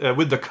that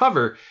with the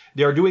cover,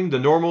 they are doing the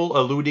normal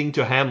alluding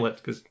to Hamlet,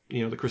 because,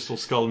 the crystal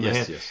skull in the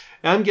hand. Yes.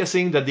 I'm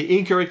guessing that they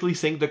incorrectly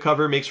think the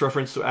cover makes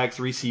reference to Act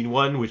 3, Scene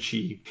 1, which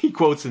he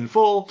quotes in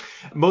full.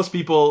 Most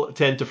people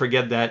tend to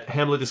forget that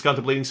Hamlet is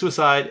contemplating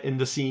suicide in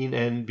the scene,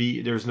 and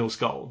there's no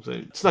skull. So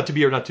it's not to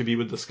be or not to be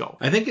with the skull.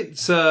 I think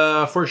it's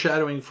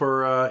foreshadowing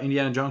for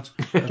Indiana Jones.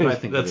 That's what I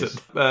think. That's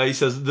it. He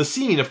says, the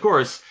scene, of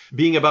course,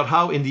 being about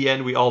how in the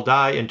end we all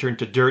die and turn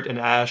to dirt and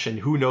ash, and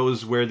who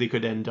knows where they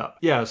could end up.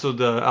 Yeah, so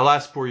the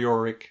Alas Poor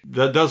Yorick,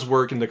 that does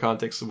work in the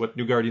context of what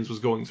New Guardians was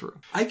going through.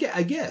 I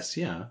guess,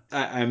 yeah.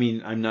 I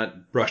mean, I'm not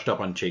brushed up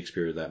on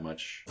Shakespeare that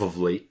much of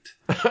late.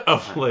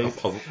 Of late.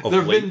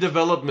 There have been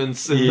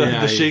developments in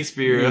the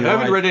Shakespeare. I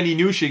haven't read any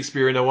new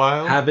Shakespeare in a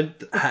while.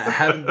 Haven't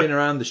been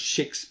around the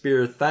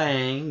Shakespeare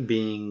thing,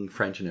 being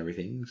French and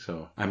everything,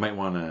 so I might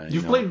want to...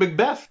 You've played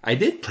Macbeth. I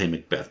did play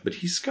Macbeth, but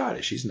he's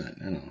Scottish. He's not,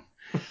 I don't know.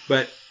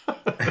 But,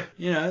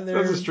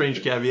 That's a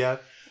strange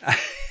caveat.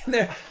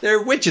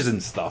 They're witches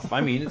and stuff.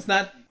 I mean, it's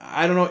not...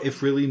 I don't know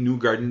if really New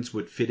Guardians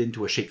would fit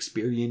into a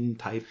Shakespearean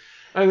type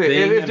thing.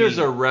 If there's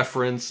a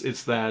reference,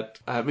 it's that...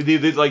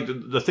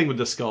 the thing with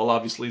the skull,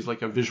 obviously, is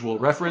like a visual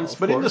reference.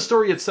 But in the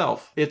story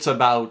itself, it's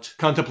about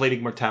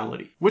contemplating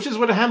mortality, which is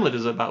what Hamlet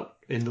is about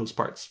in those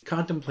parts.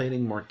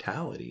 Contemplating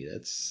mortality.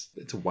 It's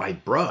a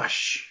wide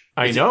brush.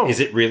 I know. Is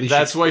it really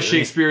That's why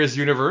Shakespeare is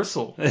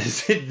universal.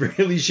 Is it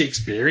really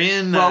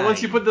Shakespearean? Well,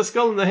 once you put the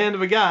skull in the hand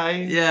of a guy...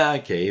 Yeah,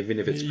 okay, even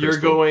if it's you're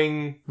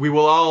going, we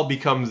will all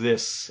become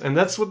this. And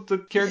that's what the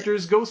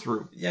characters go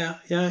through. Yeah.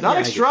 Not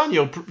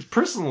Extraño,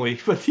 personally,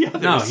 but the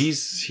others. No,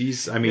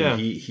 he's I mean,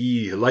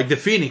 he like the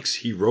Phoenix,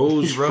 he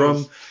rose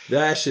from the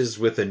ashes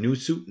with a new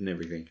suit and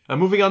everything.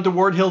 Moving on to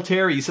Ward Hill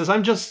Terry, he says,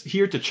 I'm just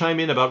here to chime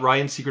in about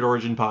Ryan's Secret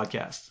Origin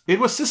podcast. It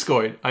was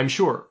Siskoid, I'm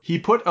sure. He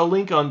put a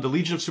link on the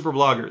Legion of Super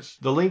Bloggers.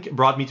 The link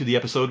brought me to the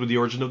episode with the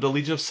origin of the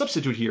Legion of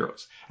Substitute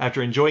Heroes.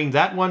 After enjoying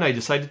that one, I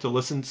decided to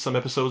listen to some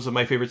episodes of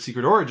my favorite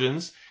Secret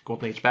Origins,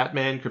 Golden Age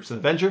Batman, Crimson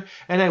Avenger,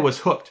 and I was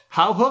hooked.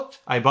 How hooked?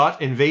 I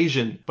bought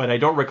Invasion, but I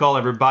don't recall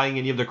ever buying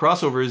any of the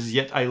crossovers,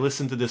 yet I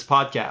listened to this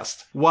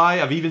podcast.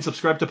 Why? I've even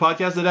subscribed to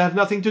podcasts that have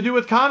nothing to do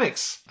with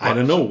comics. I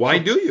don't know. Why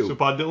do you? So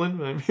Pod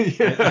Dylan?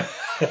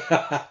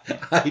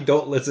 I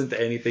don't listen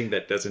to anything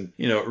that doesn't,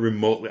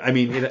 remotely. I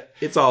mean,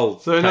 it's all.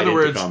 So in other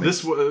words,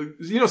 this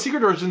was,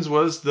 Secret Origins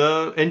was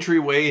the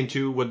entryway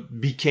into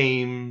what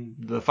became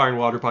the Fire and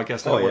Water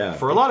Podcast Network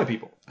for a lot of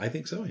people. I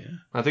think so, yeah.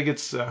 I think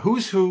it's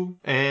Who's Who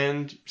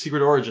and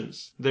Secret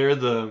Origins. They're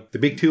the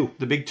big two.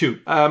 The big two.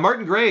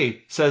 Martin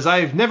Gray says,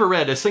 I've never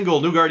read a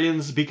single New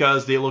Guardians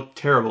because they look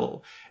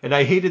terrible. And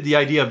I hated the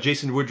idea of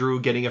Jason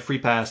Woodrue getting a free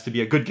pass to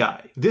be a good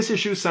guy. This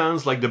issue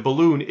sounds like the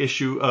balloon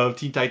issue of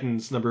Teen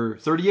Titans number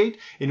 38,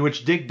 in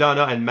which Dick,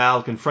 Donna, and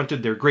Mal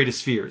confronted their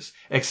greatest fears,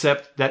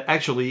 except that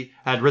actually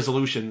had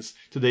resolutions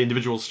to the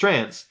individual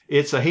strands.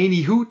 It's a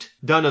Haney hoot.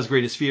 Donna's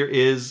greatest fear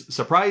is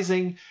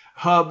surprising.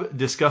 Hub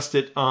discussed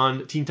it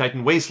on Teen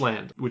Titan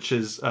Wasteland, which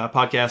is a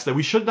podcast that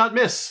we should not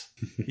miss.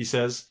 he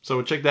says.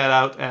 So check that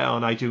out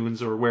on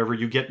iTunes or wherever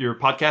you get your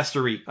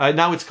podcastery.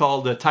 Now it's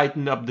called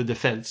Titan of the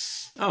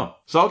Defense. Oh.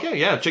 So, okay,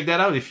 yeah, check that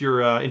out if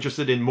you're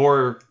interested in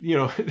more,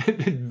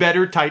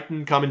 better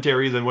Titan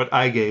commentary than what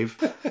I gave.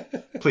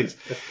 Please.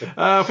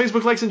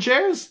 Facebook likes and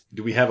shares?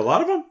 Do we have a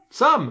lot of them?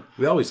 Some.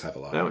 We always have a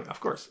lot of them. Of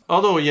course.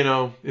 Although,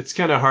 it's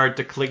kind of hard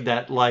to click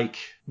that like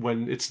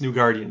when it's New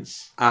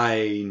Guardians.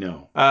 I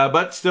know.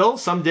 But still,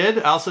 some did.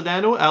 Al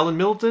Sedano, Alan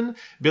Milton,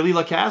 Billy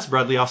Lacasse,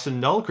 Bradley Austin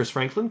Null, Chris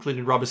Franklin,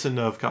 Clinton Robinson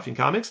of Coffee and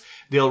Comics,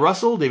 Dale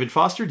Russell, David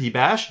Foster, D.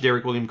 Bash,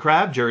 Derek William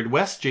Crabb, Jared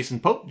West, Jason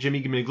Pope,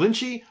 Jimmy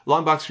McGlinchey,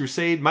 Longbox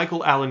Crusade,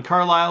 Michael Allen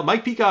Carlisle,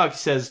 Mike Peacock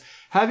says,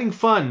 having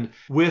fun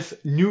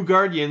with New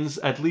Guardians.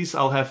 At least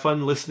I'll have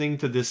fun listening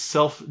to this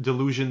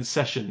self-delusion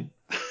session.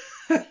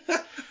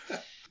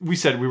 We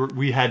said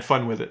we had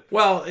fun with it.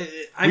 Well,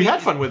 we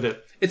had fun with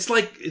it. It's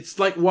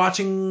like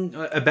watching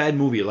a bad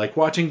movie, like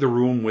watching The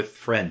Room with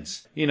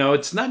friends.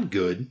 It's not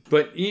good,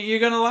 but you're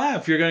going to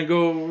laugh. You're going to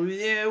go,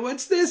 yeah,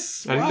 what's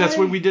this? I think that's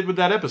what we did with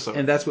that episode.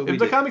 And that's what we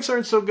did. If the comics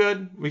aren't so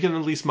good, we can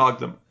at least mog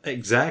them.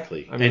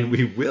 Exactly. And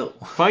we will.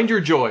 Find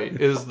your joy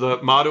is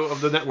the motto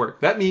of the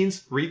network. That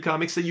means read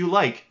comics that you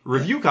like,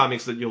 review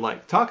comics that you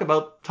like, talk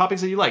about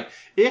topics that you like.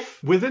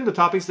 If within the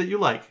topics that you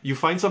like, you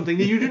find something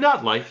that you do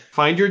not like,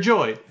 find your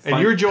joy.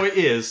 And your joy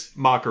is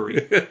mockery.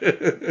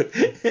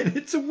 And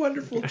it's a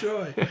wonderful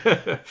joy.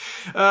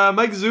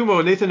 Mike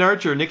Zumo, Nathan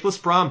Archer, Nicholas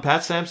Prom,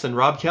 Pat Sampson,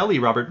 Rob Kelly,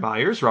 Robert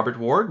Myers, Robert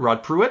Ward,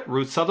 Rod Pruitt,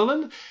 Ruth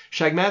Sutherland,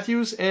 Shag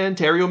Matthews, and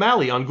Terry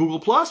O'Malley. On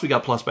Google+, we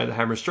got Plus by the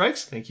Hammer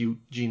Strikes. Thank you,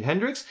 Gene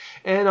Hendricks.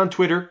 And on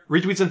Twitter,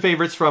 retweets and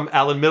favorites from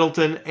Alan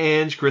Middleton,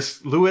 Ange,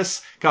 Chris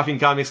Lewis, Coffee and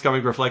Comics,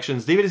 Comic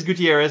Reflections, David S.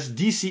 Gutierrez,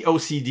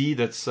 DCOCD,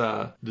 that's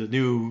the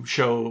new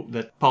show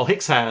that Paul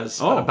Hicks has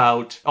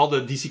about all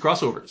the DC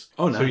crossovers.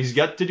 Oh, nice. So he's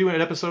got to do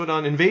an episode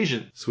on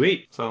Invasion.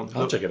 Sweet. So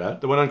I'll check it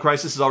out. The one on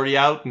Crisis is already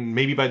out, and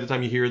maybe by the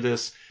time you hear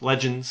this,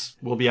 Legends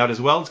will be out as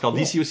well. It's called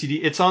DCOCD.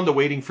 It's on the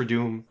Waiting for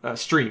Doom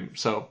stream.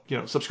 So,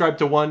 subscribe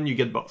to one, you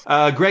get both.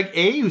 Greg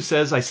A., who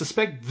says, I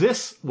suspect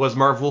this was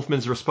Marv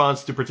Wolfman's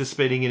response to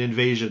participating in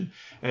Invasion.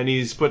 And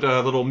he's put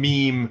a little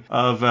meme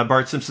of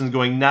Bart Simpson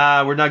going,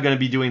 nah, we're not going to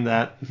be doing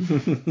that.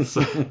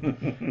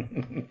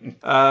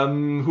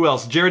 Who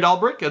else? Jared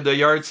Albrecht, the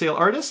Yard Sale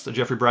Artist,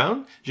 Jeffrey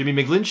Brown, Jimmy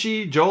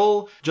McGlinchey,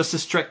 Joel,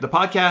 Justice Trek, the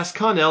podcast,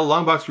 Connell,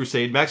 Longbox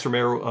Crusade, Max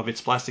Romero of It's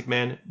Plastic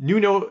Man,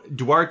 Nuno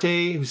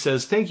Duarte, who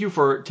says, thank you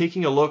for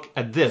taking a look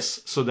at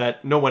this so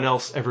that no one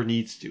else ever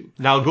needs to.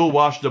 Now go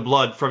wash the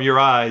blood from your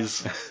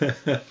eyes.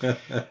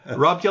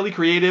 Rob Kelly,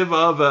 creative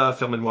of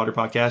Film and Water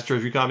Podcast,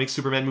 Review Comics,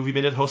 Superman Movie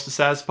Minute, host of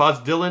Saz Pods,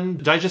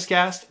 Dylan,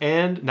 Digestcast,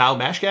 and now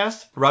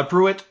Mashcast. Rod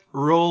Pruitt,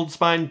 Rolled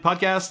Spine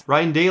Podcast,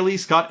 Ryan Daly,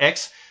 Scott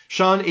X,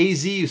 Sean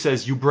AZ, who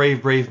says, you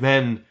brave, brave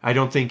men. I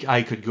don't think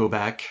I could go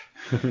back.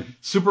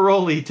 Super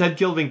Rolly, Ted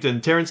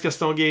Kilvington, Terrence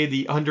Castonguay,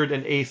 the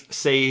 108th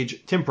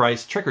Sage, Tim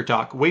Price, Trekker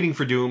Talk, Waiting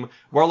for Doom,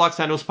 Warlock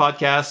Thanos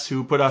Podcast,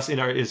 who put us in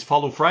is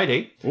Follow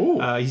Friday.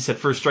 He said,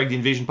 First Strike the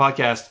Invasion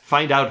Podcast.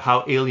 Find out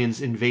how aliens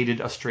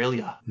invaded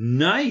Australia.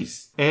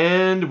 Nice.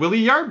 And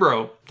Willie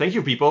Yarbrough. Thank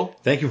you, people.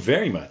 Thank you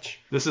very much.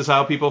 This is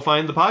how people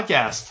find the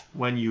podcast.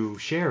 When you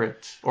share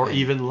it or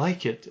even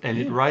like it, and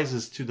it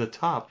rises to the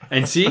top.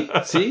 And see,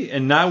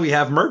 and now we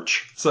have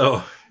merch.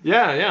 So...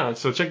 Yeah.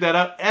 So check that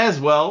out as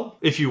well.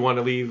 If you want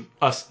to leave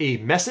us a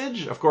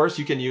message, of course,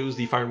 you can use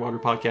the Fire and Water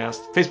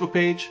Podcast Facebook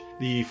page,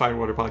 the Fire and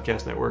Water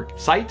Podcast Network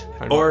site.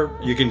 Or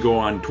you can go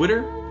on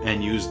Twitter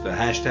and use the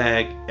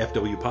hashtag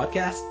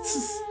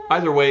FWPodcasts.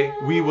 Either way,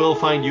 we will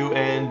find you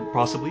and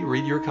possibly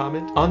read your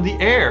comment on the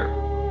air.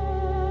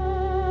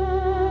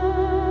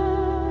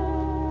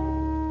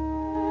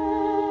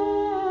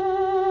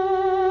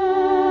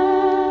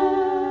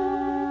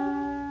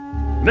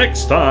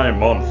 Next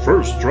time on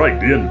First Strike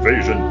the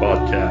Invasion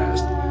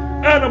Podcast,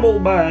 Animal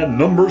Man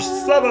number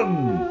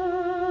 7.